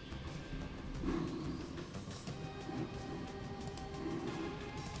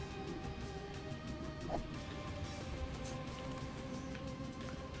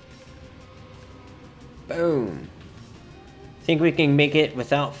 Boom. Think we can make it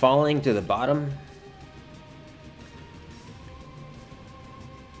without falling to the bottom?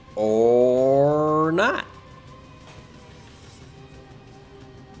 Or not?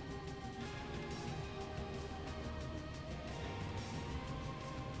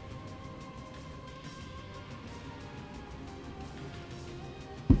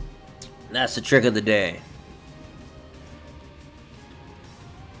 That's the trick of the day.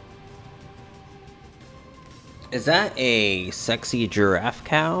 Is that a sexy giraffe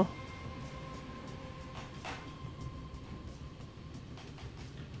cow?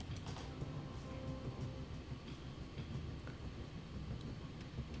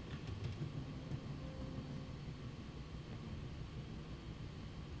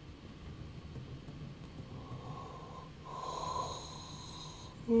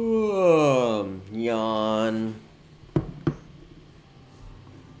 Yawn.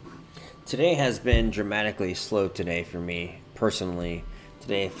 Today has been dramatically slow today for me, personally.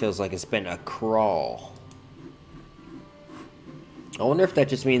 Today it feels like it's been a crawl. I wonder if that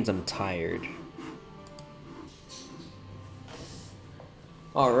just means I'm tired.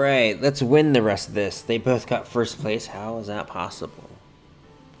 Alright, let's win the rest of this. They both got first place. How is that possible?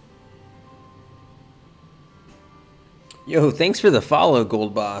 Yo, thanks for the follow,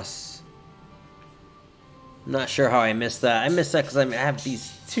 Gold Boss. I'm not sure how I missed that. I missed that because I have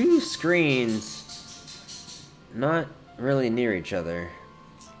these two screens not really near each other.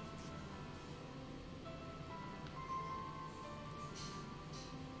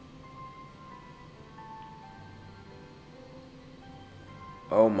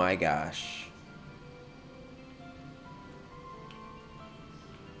 Oh my gosh.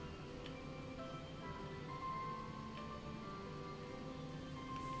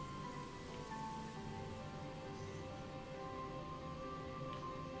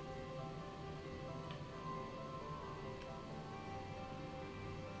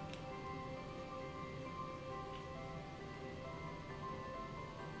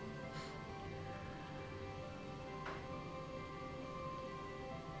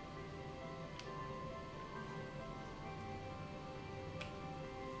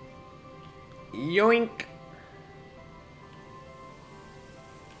 Yoink!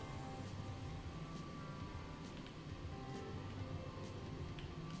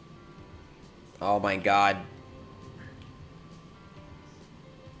 Oh my god.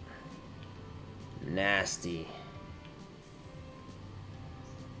 Nasty.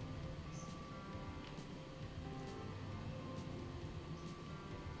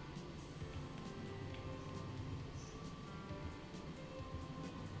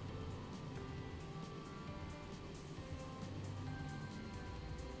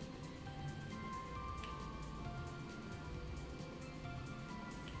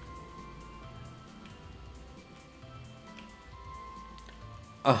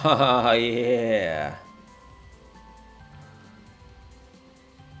 Oh, yeah.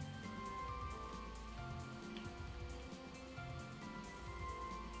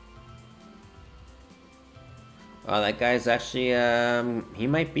 Oh, that guy's actually, he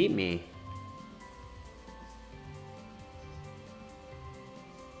might beat me.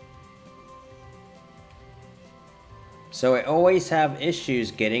 So I always have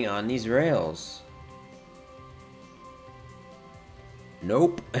issues getting on these rails.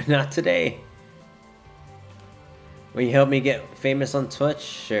 Nope, not today. Will you help me get famous on Twitch?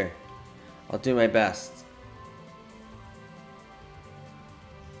 Sure. I'll do my best.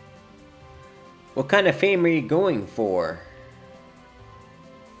 What kind of fame are you going for?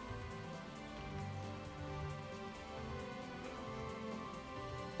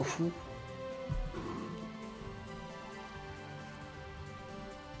 Ooh.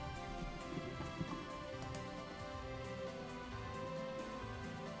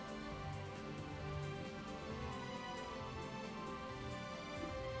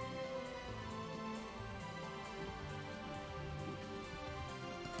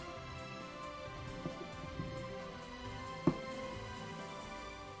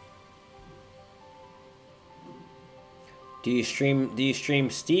 Do you stream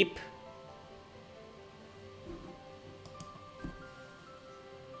Steep?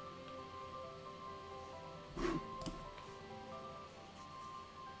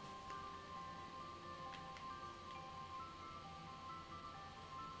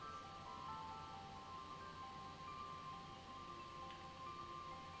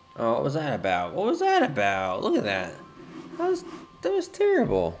 Oh, what was that about? What was that about? Look at that. That was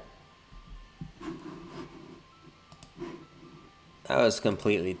terrible. That was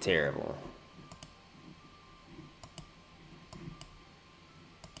completely terrible.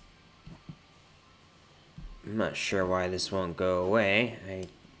 I'm not sure why this won't go away. I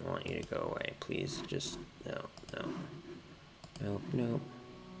want you to go away, please. Just, no. Nope.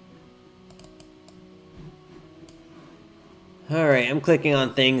 Alright, I'm clicking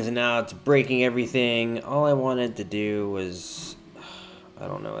on things and now it's breaking everything. All I wanted to do was... I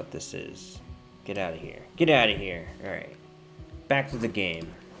don't know what this is. Get out of here. Get out of here. Alright. Back to the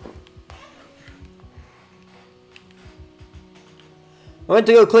game. I went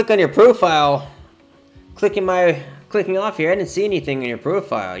to go click on your profile. Clicking off here. I didn't see anything on your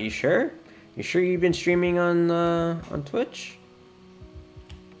profile. You sure? You sure you've been streaming on Twitch?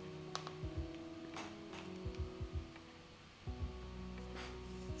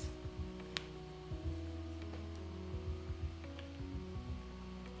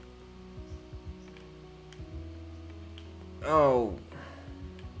 Oh.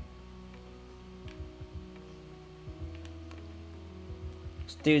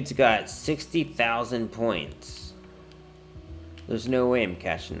 This dude's got 60,000 points. There's no way I'm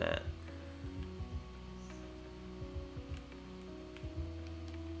catching that.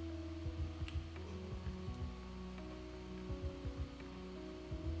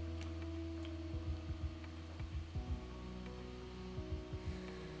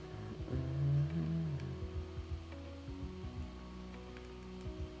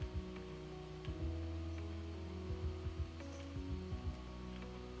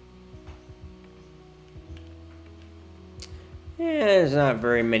 Yeah, there's not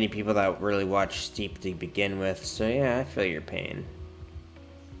very many people that really watch Steep to begin with, so yeah, I feel your pain.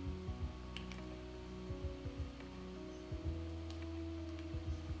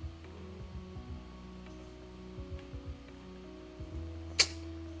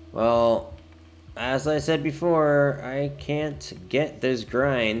 Well, as I said before, I can't get those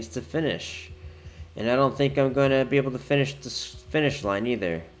grinds to finish. And I don't think I'm going to be able to finish this finish line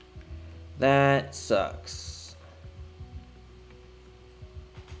either. That sucks.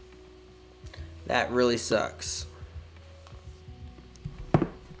 That really sucks.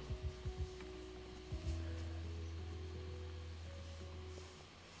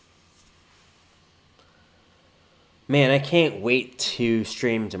 Man, I can't wait to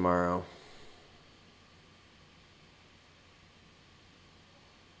stream tomorrow.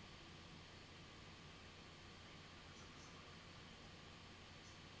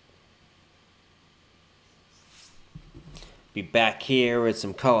 Be back here with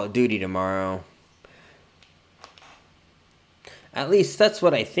some Call of Duty tomorrow. At least that's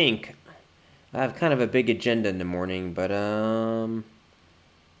what I think. I have kind of a big agenda in the morning, but I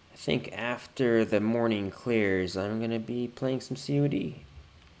think after the morning clears, I'm going to be playing some COD.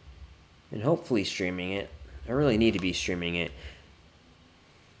 And hopefully streaming it. I really need to be streaming it.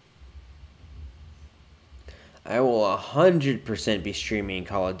 I will 100% be streaming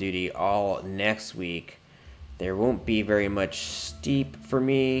Call of Duty all next week. There won't be very much Steep for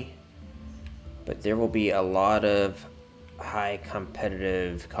me, but there will be a lot of high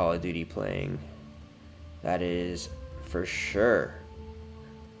competitive Call of Duty playing. That is for sure.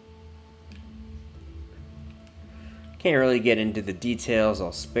 Can't really get into the details.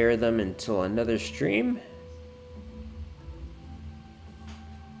 I'll spare them until another stream.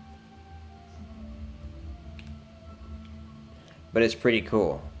 but it's pretty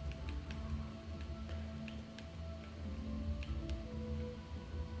cool.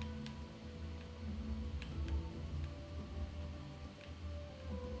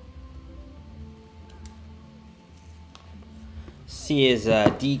 See, is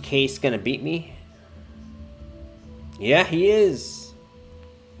D Case gonna beat me? Yeah, he is.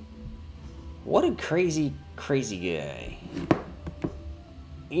 What a crazy, crazy guy.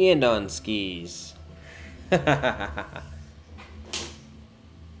 And on skis.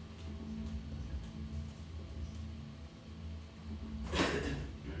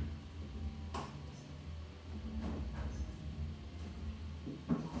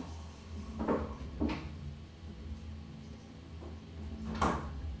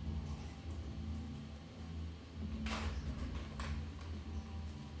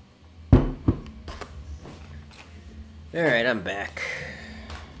 Alright, I'm back.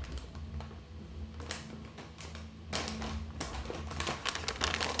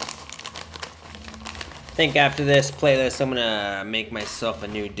 I think after this playlist, I'm gonna make myself a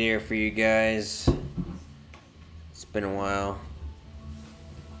new deer for you guys. It's been a while.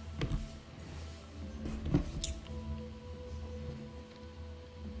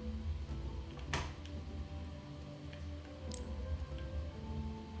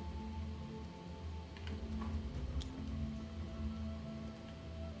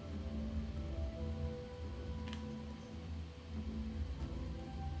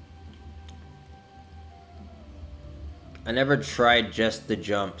 I never tried just the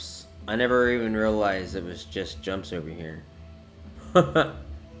jumps. I never even realized it was just jumps over here.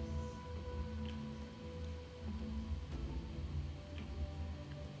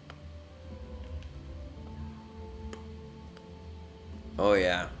 Oh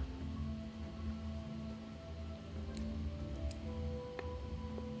yeah.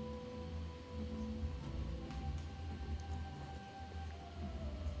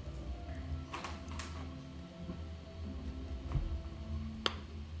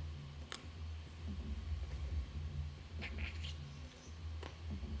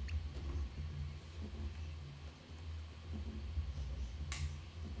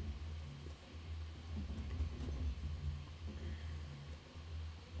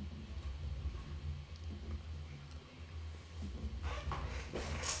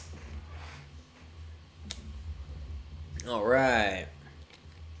 All right.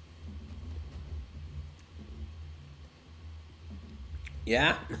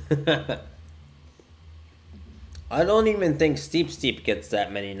 Yeah. I don't even think Steep gets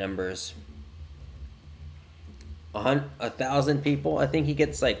that many numbers. 1,000 people? I think he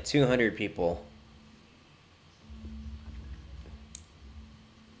gets like 200 people.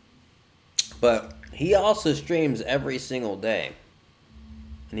 But he also streams every single day.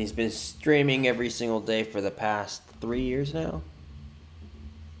 And he's been streaming every single day for the past 3 years now.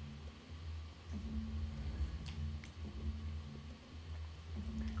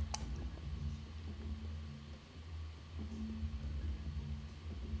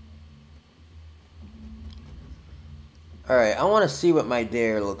 Alright, I want to see what my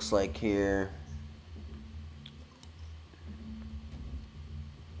dare looks like here.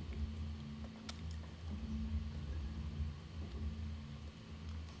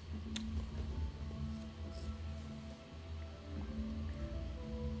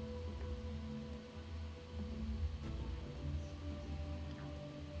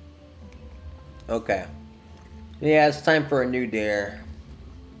 Okay. Yeah, it's time for a new dare.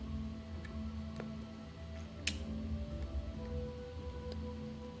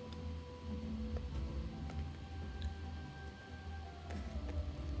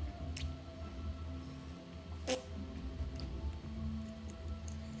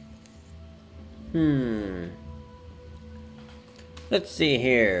 Let's see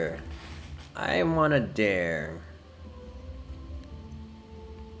here. I want a dare.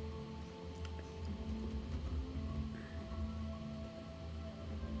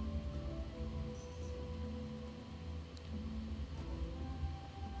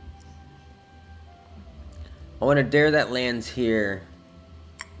 I want a dare that lands here.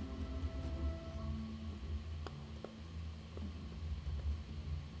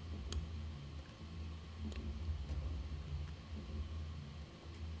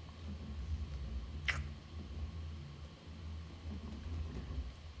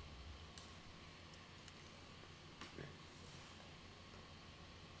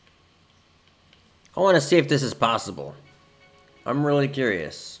 I want to see if this is possible. I'm really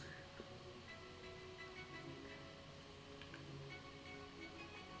curious.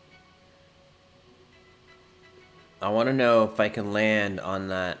 I want to know if I can land on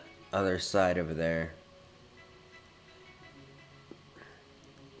that other side over there.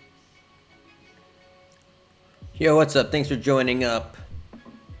 Yo, what's up? Thanks for joining up.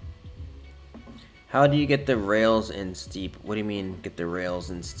 How do you get the rails in steep? What do you mean, get the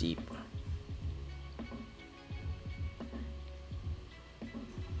rails in steep?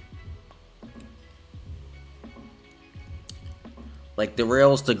 Like the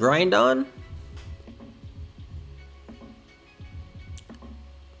rails to grind on?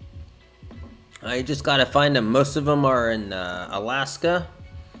 I just gotta find them. Most of them are in Alaska,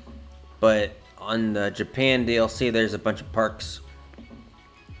 but on the Japan DLC there's a bunch of parks.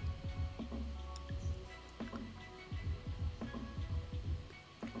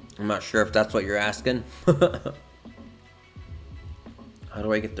 I'm not sure if that's what you're asking. How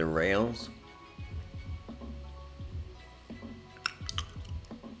do I get the rails?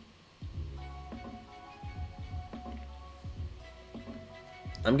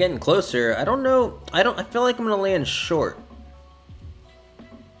 I'm getting closer. I don't know. I feel like I'm gonna land short.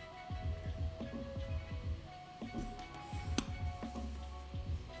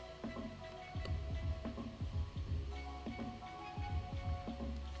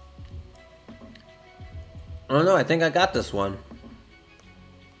 I don't know. I think I got this one.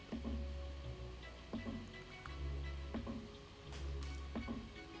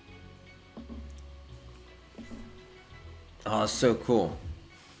 Oh, it's so cool.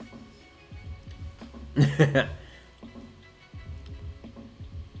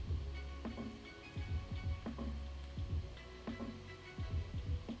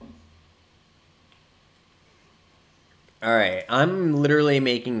 Alright, I'm literally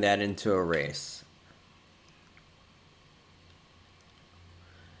making that into a race.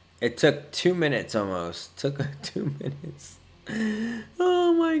 It took 2 minutes almost. Took 2 minutes.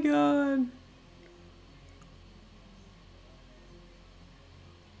 Oh my god.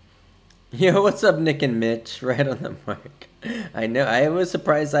 Yo, what's up, Nick and Mitch? Right on the mark. I know. I was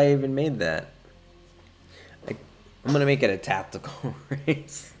surprised I even made that. I'm gonna make it a tactical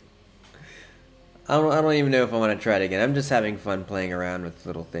race. I don't even know if I want to try it again. I'm just having fun playing around with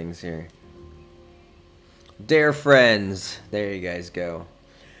little things here. Dare friends. There you guys go.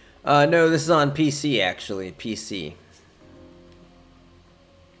 No, this is on PC actually. PC.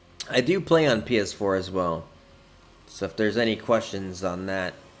 I do play on PS4 as well. So if there's any questions on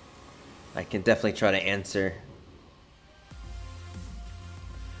that, I can definitely try to answer.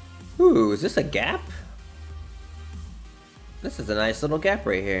 Ooh, is this a gap? This is a nice little gap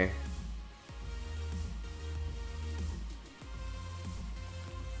right here.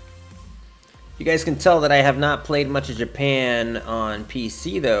 You guys can tell that I have not played much of Japan on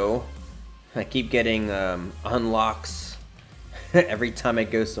PC though. I keep getting unlocks every time I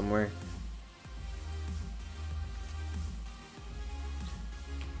go somewhere.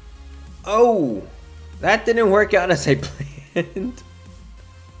 Oh, that didn't work out as I planned.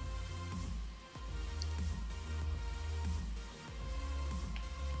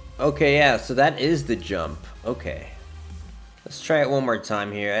 Okay, yeah, so that is the jump. Okay. Let's try it one more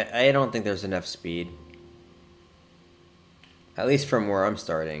time here. I don't think there's enough speed. At least from where I'm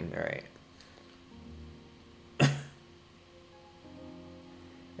starting. Alright.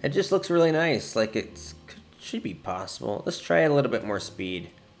 It just looks really nice. Like it should be possible. Let's try a little bit more speed.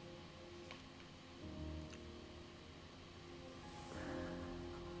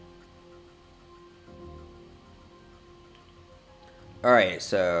 Alright,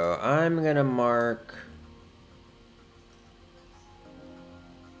 so I'm gonna mark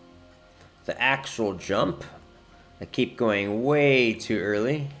the actual jump. I keep going way too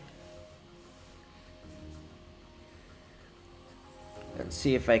early. Let's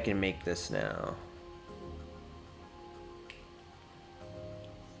see if I can make this now.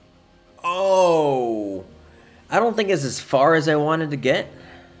 Oh! I don't think it's as far as I wanted to get.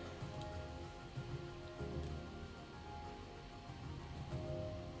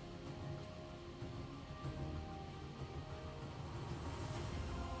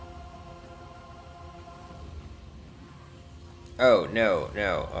 Oh, no,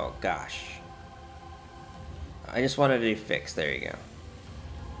 no. Oh, gosh. I just wanted to fix. There you go.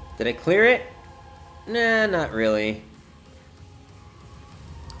 Did I clear it? Nah, not really.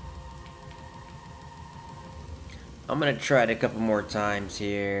 I'm gonna try it a couple more times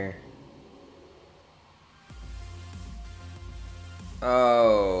here.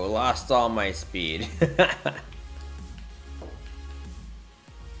 Oh, lost all my speed.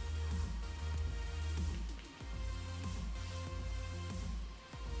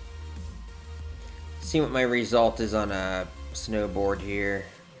 See what my result is on a snowboard here.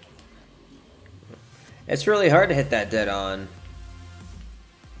 It's really hard to hit that dead on.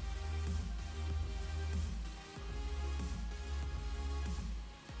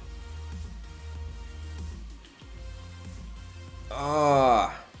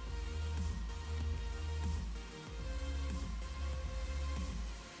 Ah.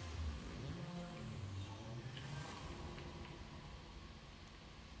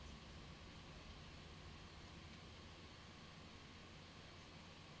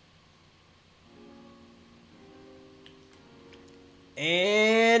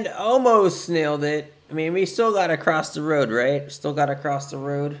 And almost nailed it. I mean, we still got to cross the road, right? Still got to cross the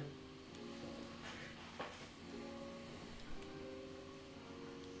road.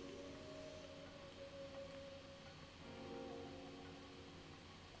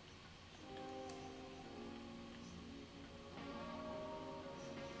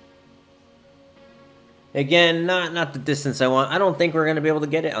 Again, not the distance I want. I don't think we're gonna be able to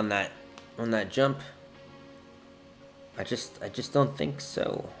get it on that jump. I just don't think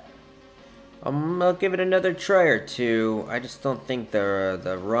so. I'll give it another try or two. I just don't think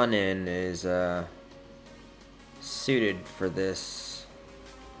the run-in is suited for this.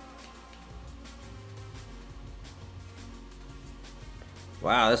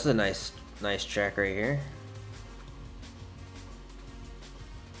 Wow, this is a nice track right here.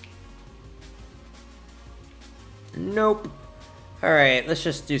 Nope. Alright, let's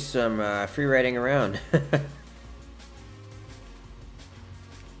just do some free riding around.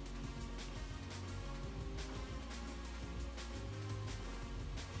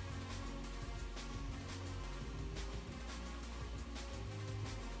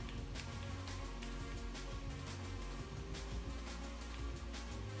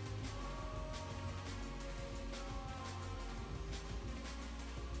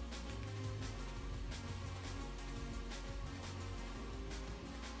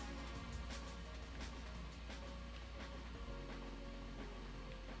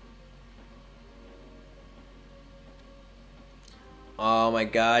 Oh my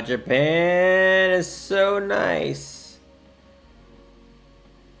god, Japan is so nice.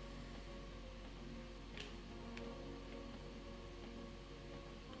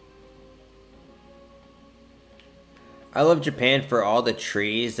 I love Japan for all the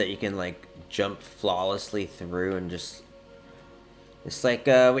trees that you can like jump flawlessly through and just... It's like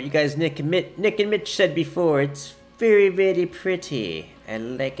what you guys Nick and Mitch said before. It's very, very pretty. I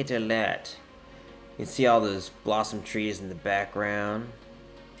like it a lot. You can see all those blossom trees in the background.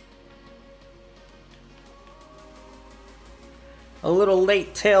 A little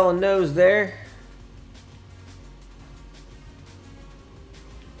late tail and nose there.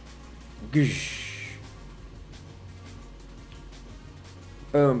 Goosh.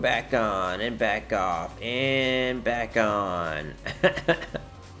 Boom, back on, and back off, and back on.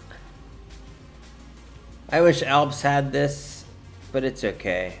 I wish Alps had this, but it's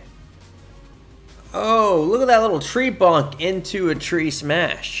okay. Oh, look at that little tree bonk into a tree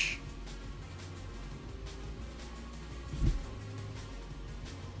smash.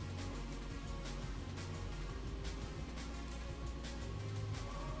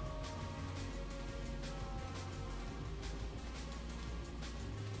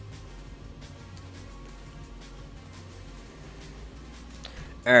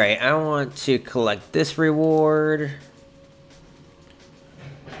 Alright, I want to collect this reward.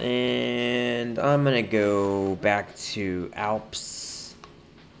 And I'm gonna go back to Alps.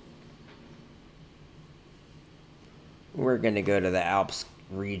 We're gonna go to the Alps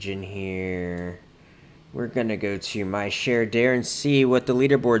region here. We're gonna go to my shared dare and see what the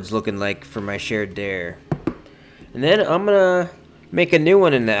leaderboard's looking like for my shared dare. And then I'm gonna make a new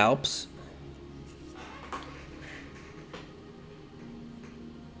one in the Alps.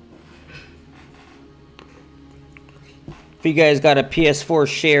 If you guys got a PS4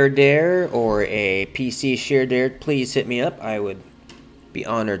 share dare or a PC share dare, please hit me up. I would be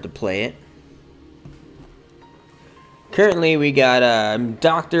honored to play it. Currently, we got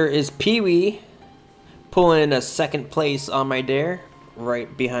Doctor is Pee-wee pulling a second place on my dare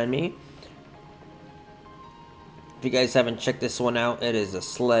right behind me. If you guys haven't checked this one out, it is a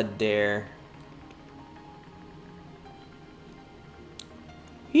sled dare.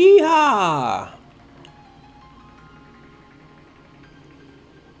 Hee-haw!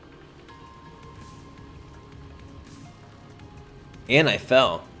 And I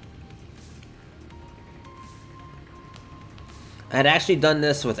fell. I had actually done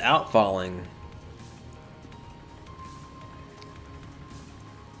this without falling.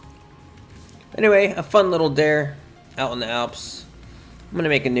 Anyway, a fun little dare out in the Alps. I'm gonna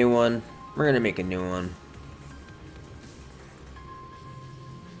make a new one. We're gonna make a new one.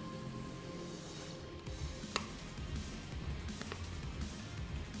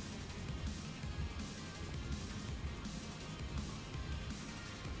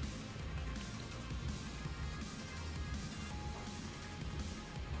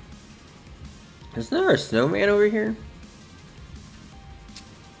 Isn't there a snowman over here?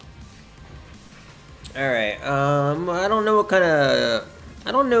 Alright, I don't know what kind of...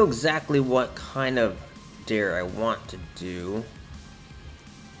 I don't know exactly what kind of dare I want to do.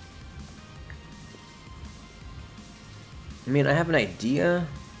 I mean, I have an idea.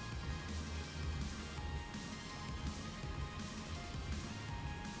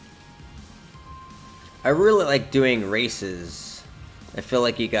 I really like doing races. I feel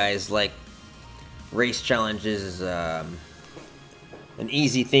like you guys like race challenges is an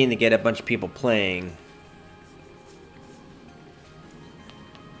easy thing to get a bunch of people playing.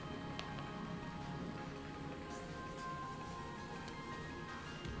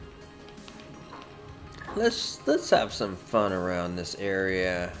 Let's have some fun around this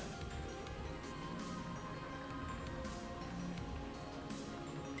area.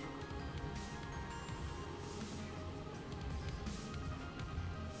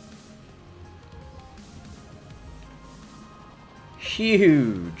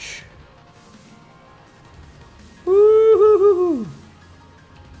 Huge. Woo-hoo-hoo-hoo.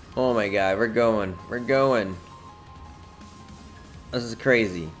 Oh my god, we're going. We're going. This is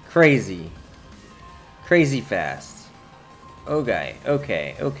crazy. Crazy. Crazy fast. Okay,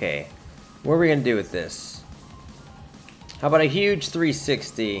 okay, okay. What are we gonna do with this? How about a huge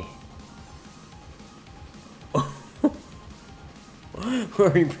 360? Where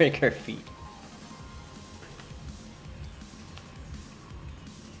we break our feet.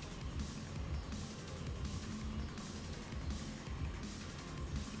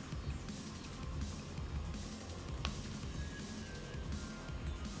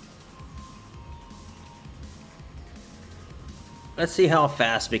 Let's see how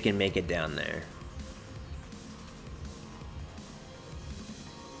fast we can make it down there.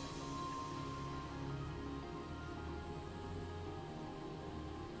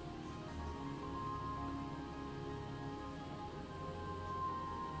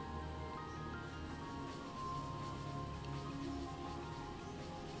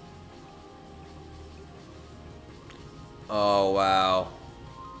 Oh, wow.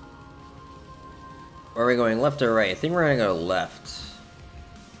 Are we going left or right? I think we're gonna go left.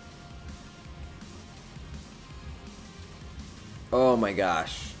 Oh my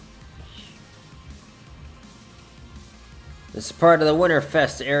gosh. This is part of the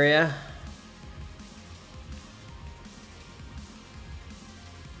Winterfest area.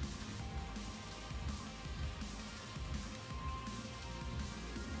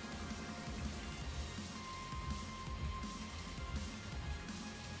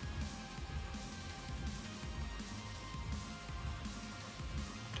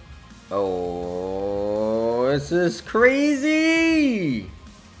 Oh, this is crazy!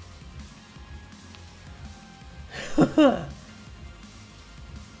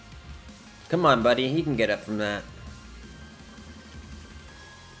 Come on, buddy. He can get up from that.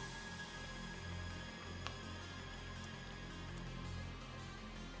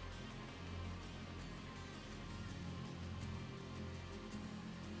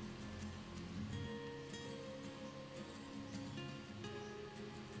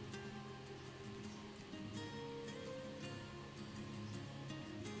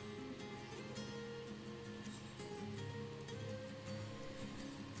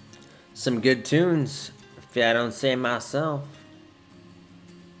 Some good tunes, if I don't say myself.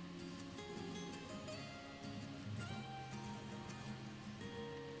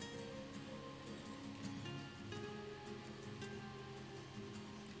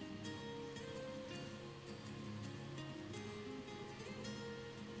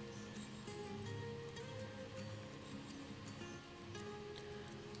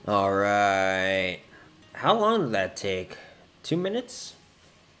 Alright. How long did that take? 2 minutes?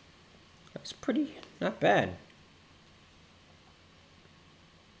 That's pretty, not bad.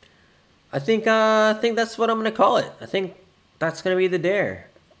 I think that's what I'm gonna call it. I think that's gonna be the dare.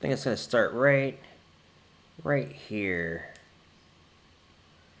 I think it's gonna start right here.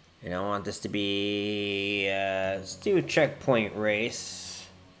 And I want this to be, let's do a checkpoint race.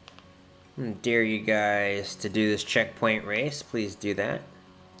 I'm gonna dare you guys to do this checkpoint race. Please do that.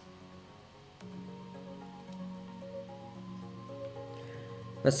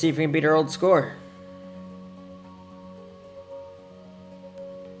 Let's see if we can beat our old score.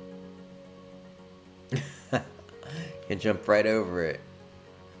 You jump right over it.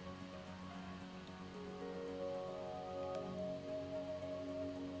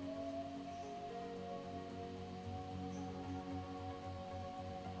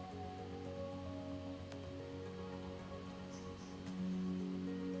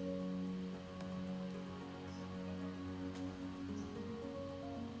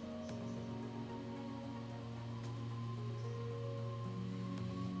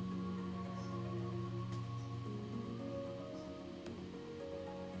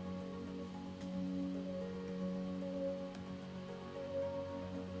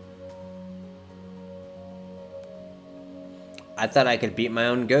 I thought I could beat my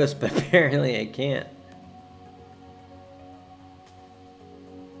own ghost, but apparently I can't.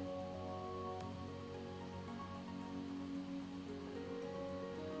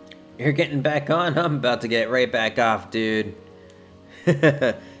 You're getting back on? I'm about to get right back off, dude.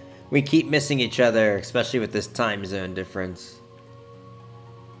 We keep missing each other, especially with this time zone difference.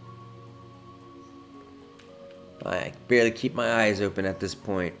 I barely keep my eyes open at this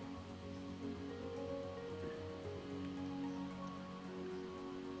point.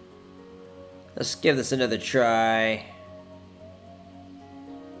 Let's give this another try.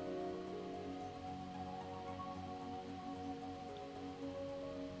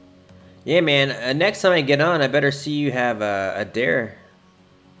 Yeah, man. Next time I get on, I better see you have a dare.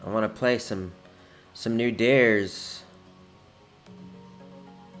 I want to play some new dares.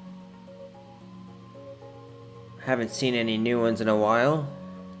 Haven't seen any new ones in a while.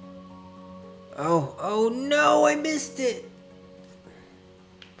 Oh no, I missed it.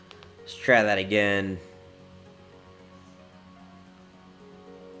 Let's try that again.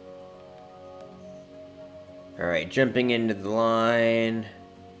 All right, jumping into the line.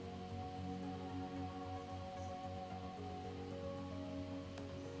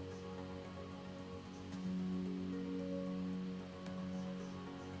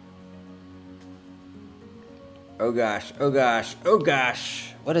 Oh gosh, oh gosh, oh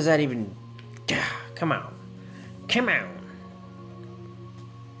gosh. What does that even... Come on. Come on.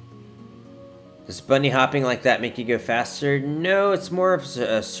 Does bunny hopping like that make you go faster? No, it's more of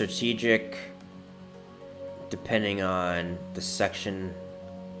a strategic... depending on the section.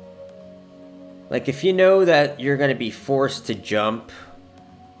 Like if you know that you're going to be forced to jump,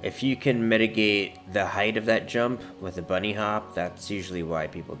 if you can mitigate the height of that jump with a bunny hop, that's usually why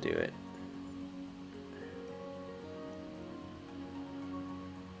people do it.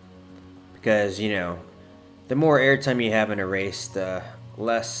 Because, you know, the more airtime you have in a race, the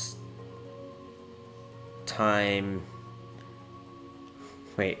less time...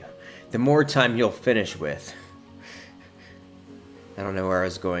 Wait, the more time you'll finish with. I don't know where I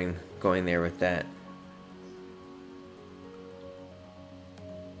was going there with that.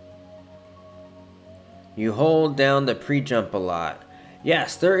 You hold down the pre-jump a lot.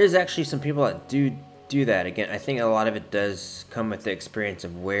 Yes, there is actually some people that do that. Again, I think a lot of it does come with the experience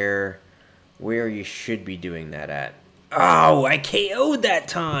of where you should be doing that at. Oh, I KO'd that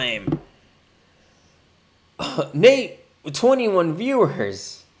time! Nate, 21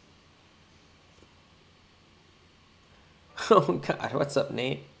 viewers! Oh god, what's up,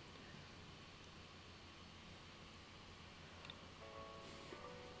 Nate?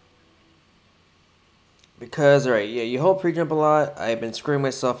 Because, alright, yeah, you hold pre-jump a lot. I've been screwing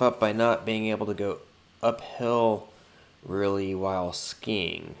myself up by not being able to go uphill really while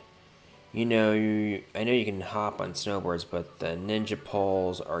skiing. You know, I know you can hop on snowboards, but the ninja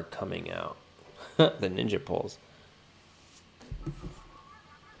poles are coming out. The ninja poles.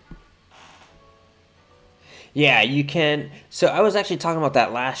 Yeah, you can. So I was actually talking about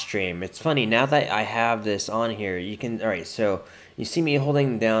that last stream. It's funny, now that I have this on here, you can... Alright, so you see me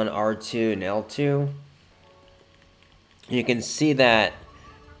holding down R2 and L2. You can see that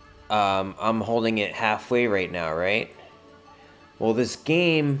I'm holding it halfway right now, right? Well, this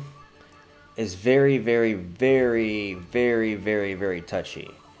game... is very, very, very, very, very, very touchy.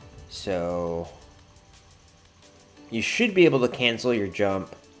 So you should be able to cancel your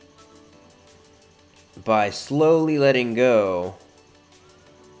jump by slowly letting go,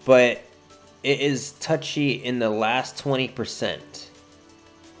 but it is touchy in the last 20%.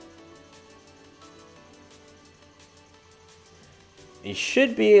 You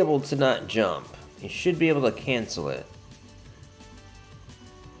should be able to not jump. You should be able to cancel it.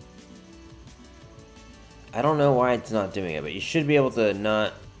 I don't know why it's not doing it, but you should be able to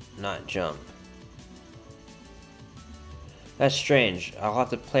not jump. That's strange. I'll have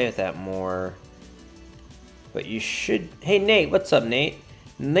to play with that more. But you should... Hey, Nate, what's up, Nate?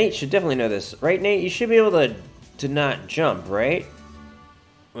 Nate should definitely know this. Right, Nate? You should be able to not jump, right?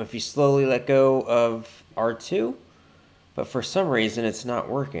 If you slowly let go of R2. But for some reason, it's not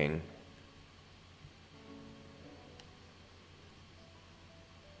working.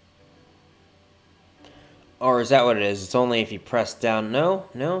 Or is that what it is? It's only if you press down. No?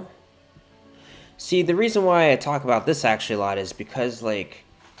 No? See, the reason why I talk about this actually a lot is because, like,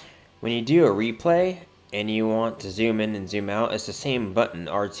 when you do a replay and you want to zoom in and zoom out, it's the same button,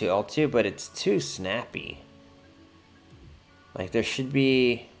 R2, L2, but it's too snappy. Like, there should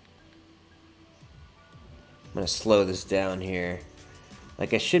be... I'm going to slow this down here.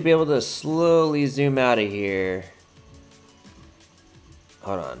 Like, I should be able to slowly zoom out of here.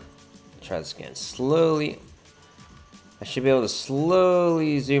 Hold on. Try this again. Slowly. I should be able to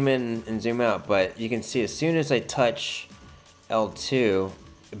slowly zoom in and zoom out, but you can see as soon as I touch L2,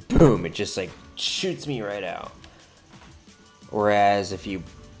 boom, it just like shoots me right out. Whereas if you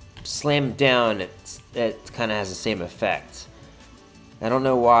slam down, it kind of has the same effect. I don't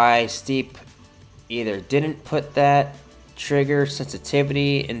know why Steep either didn't put that trigger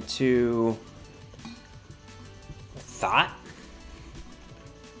sensitivity into thought,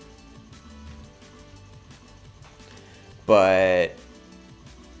 but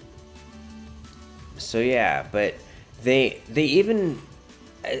so yeah, but they even,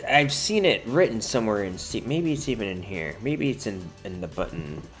 I've seen it written somewhere in Steep. Maybe it's even in here. Maybe it's in the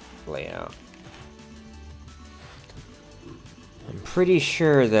button layout. I'm pretty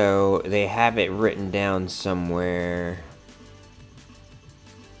sure though they have it written down somewhere.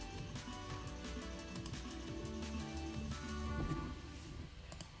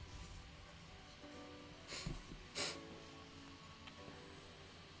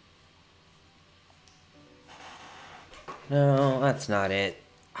 No, that's not it.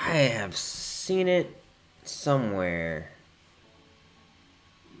 I have seen it somewhere.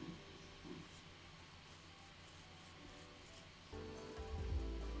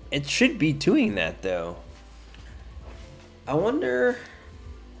 It should be doing that though. I wonder.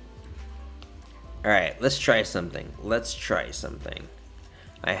 Alright, let's try something. Let's try something.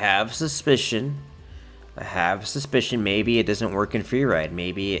 I have suspicion. Maybe it doesn't work in Freeride.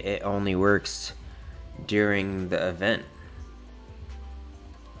 Maybe it only works during the event.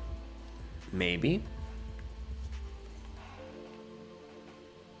 Maybe.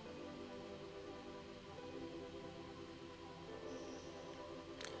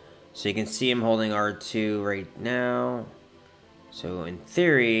 So you can see him holding R2 right now. So in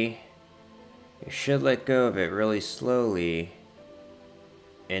theory, you should let go of it really slowly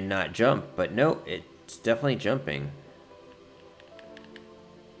and not jump. But no, it's definitely jumping.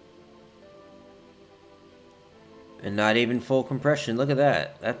 And not even full compression. Look at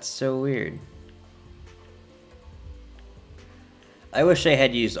that. That's so weird. I wish I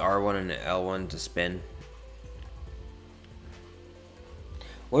had used R1 and L1 to spin.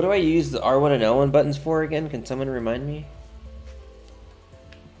 What do I use the R1 and L1 buttons for again? Can someone remind me?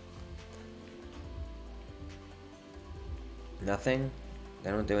 Nothing?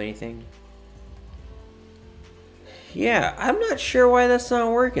 They don't do anything? Yeah, I'm not sure why that's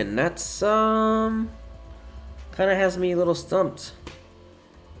not working. That's, kind of has me a little stumped.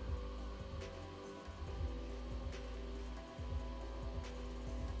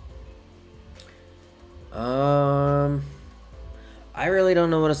 I really don't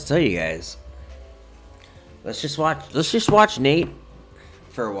know what else to tell you guys. Let's just watch Nate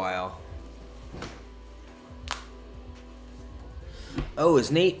for a while. Oh, is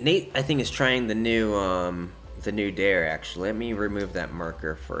Nate I think is trying the new dare actually. Let me remove that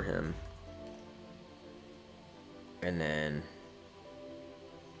marker for him. And then,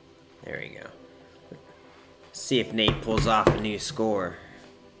 there we go. See if Nate pulls off a new score.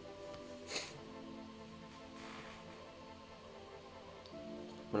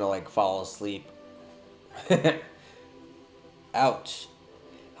 I'm gonna like fall asleep. Ouch.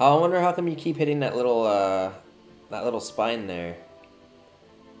 I wonder how come you keep hitting that little spine there.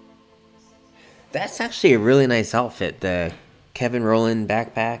 That's actually a really nice outfit, the Kevin Rowland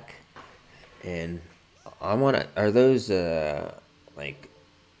backpack. And I wanna, are those like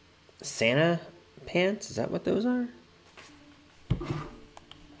Santa pants? Is that what those are?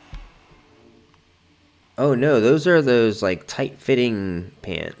 Oh no, those are those like tight fitting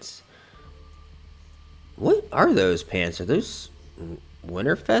pants. What are those pants? Are those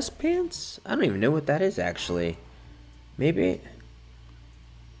Winterfest pants? I don't even know what that is actually. Maybe.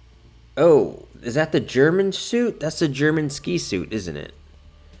 Oh, is that the German suit? That's the German ski suit, isn't it?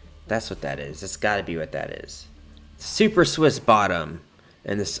 That's what that is. That's gotta be what that is. Super Swiss bottom.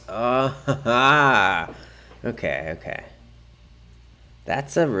 And this, okay, okay.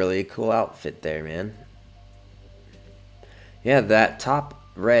 That's a really cool outfit there, man. Yeah, that top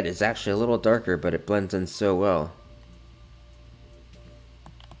red is actually a little darker, but it blends in so well.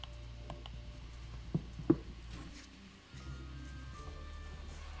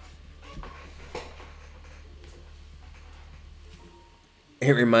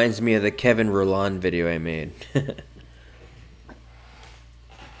 It reminds me of the Kevin Rowland video I made.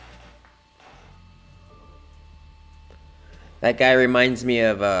 That guy reminds me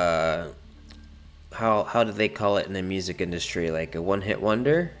of how do they call it in the music industry? Like a one-hit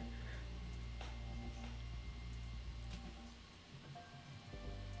wonder?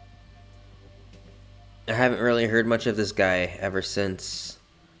 I haven't really heard much of this guy ever since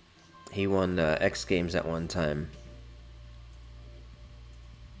he won X Games at one time.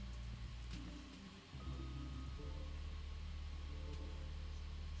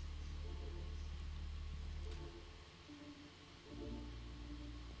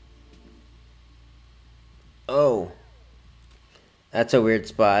 Oh, that's a weird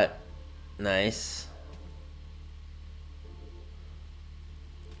spot. Nice.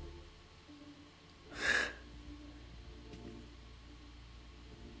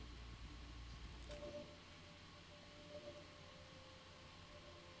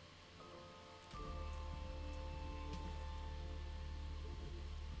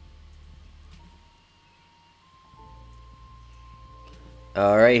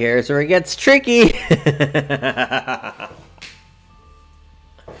 All right, here's where it gets tricky.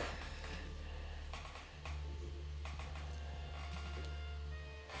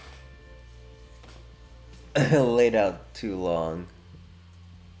 Laid out too long.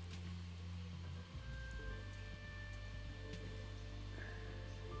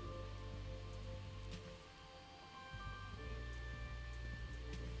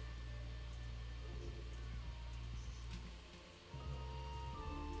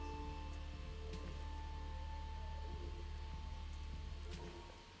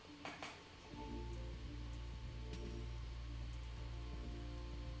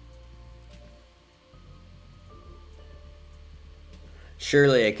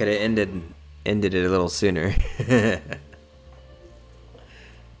 Surely I could have ended it a little sooner.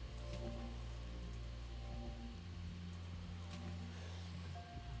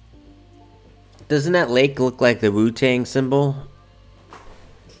 Doesn't that lake look like the Wu-Tang symbol?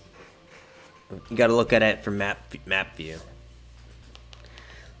 You gotta look at it from map view.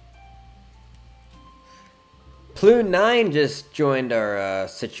 Plu9 just joined our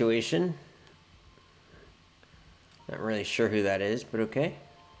situation. Not really sure who that is, but okay.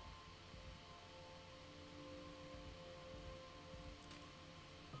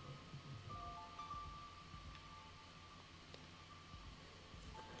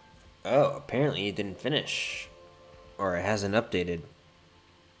 Oh, apparently it didn't finish. Or it hasn't updated.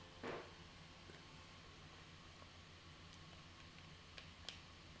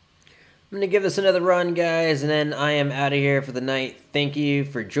 I'm going to give this another run, guys, and then I am out of here for the night. Thank you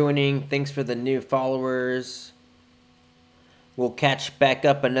for joining. Thanks for the new followers. We'll catch back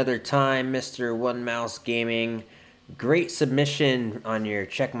up another time, Mr. One Mouse Gaming. Great submission on your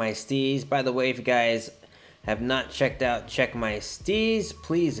Check My Steez. By the way, if you guys have not checked out Check My Steez,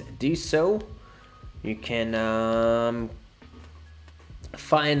 please do so. You can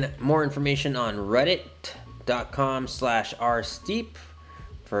find more information on reddit.com/rsteep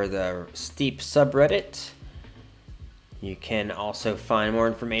for the Steep subreddit. You can also find more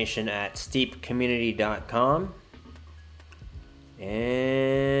information at steepcommunity.com.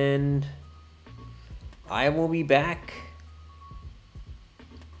 And I will be back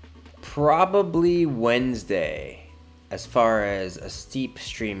probably Wednesday as far as a Steep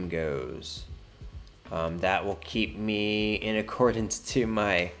stream goes. That will keep me in accordance to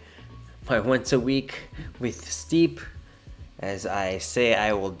my once a week with Steep. As I say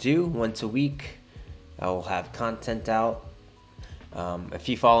I will do once a week, I will have content out. If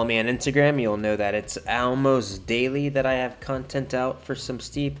you follow me on Instagram, you'll know that it's almost daily that I have content out for some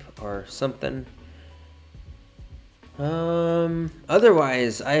Steep or something.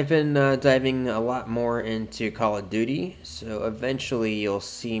 Otherwise, I've been diving a lot more into Call of Duty, so eventually you'll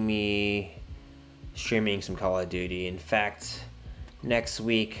see me streaming some Call of Duty. In fact, next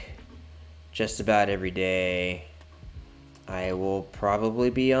week, just about every day, I will probably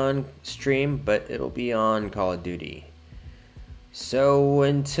be on stream, but it'll be on Call of Duty. So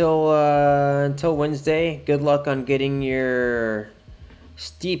until Wednesday, good luck on getting your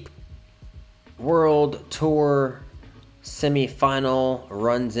Steep World Tour semi-final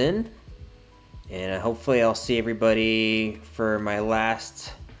runs in, and hopefully I'll see everybody for my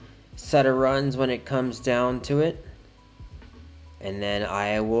last set of runs when it comes down to it, and then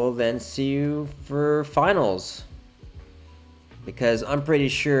I will then see you for finals, because I'm pretty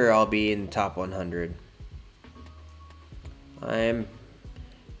sure I'll be in the top 100. I'm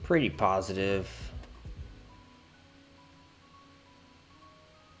pretty positive.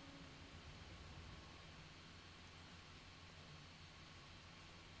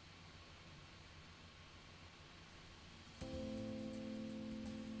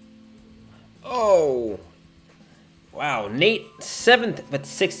 Oh! Wow, Nate 7th with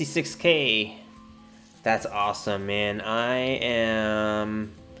 66K. That's awesome, man.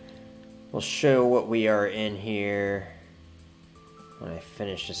 We'll show what we are in here when I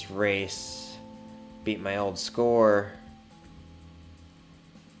finish this race. Beat my old score.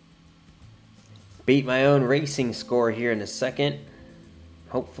 Beat my own racing score here in a second.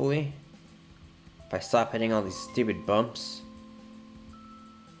 Hopefully. If I stop hitting all these stupid bumps.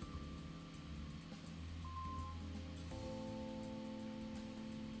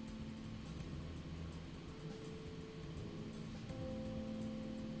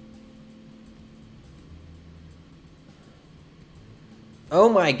 Oh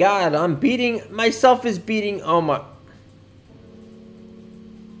my god, I'm beating... Myself is beating... Oh my...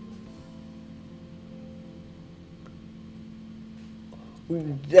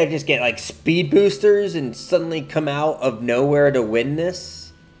 I just get like speed boosters and suddenly come out of nowhere to win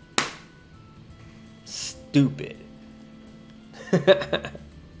this? Stupid.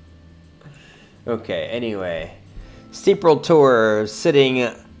 Okay, anyway. Steep World Tour sitting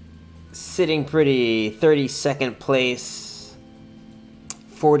pretty, 32nd place.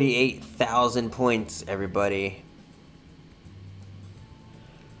 48,000 points, everybody.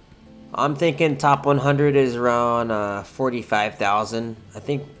 I'm thinking top 100 is around 45,000. I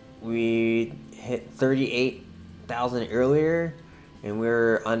think we hit 38,000 earlier, and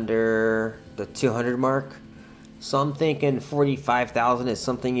we're under the 200 mark. So I'm thinking 45,000 is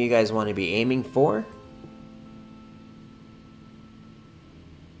something you guys want to be aiming for.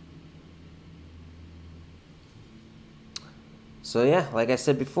 So yeah, like I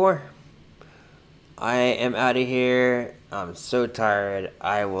said before, I am out of here. I'm so tired.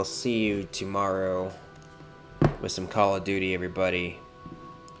 I will see you tomorrow with some Call of Duty, everybody.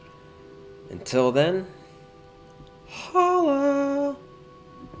 Until then, holla.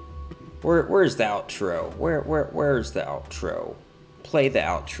 Where's the outro? Where's the outro? Play the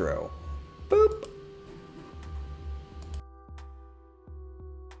outro. Boop.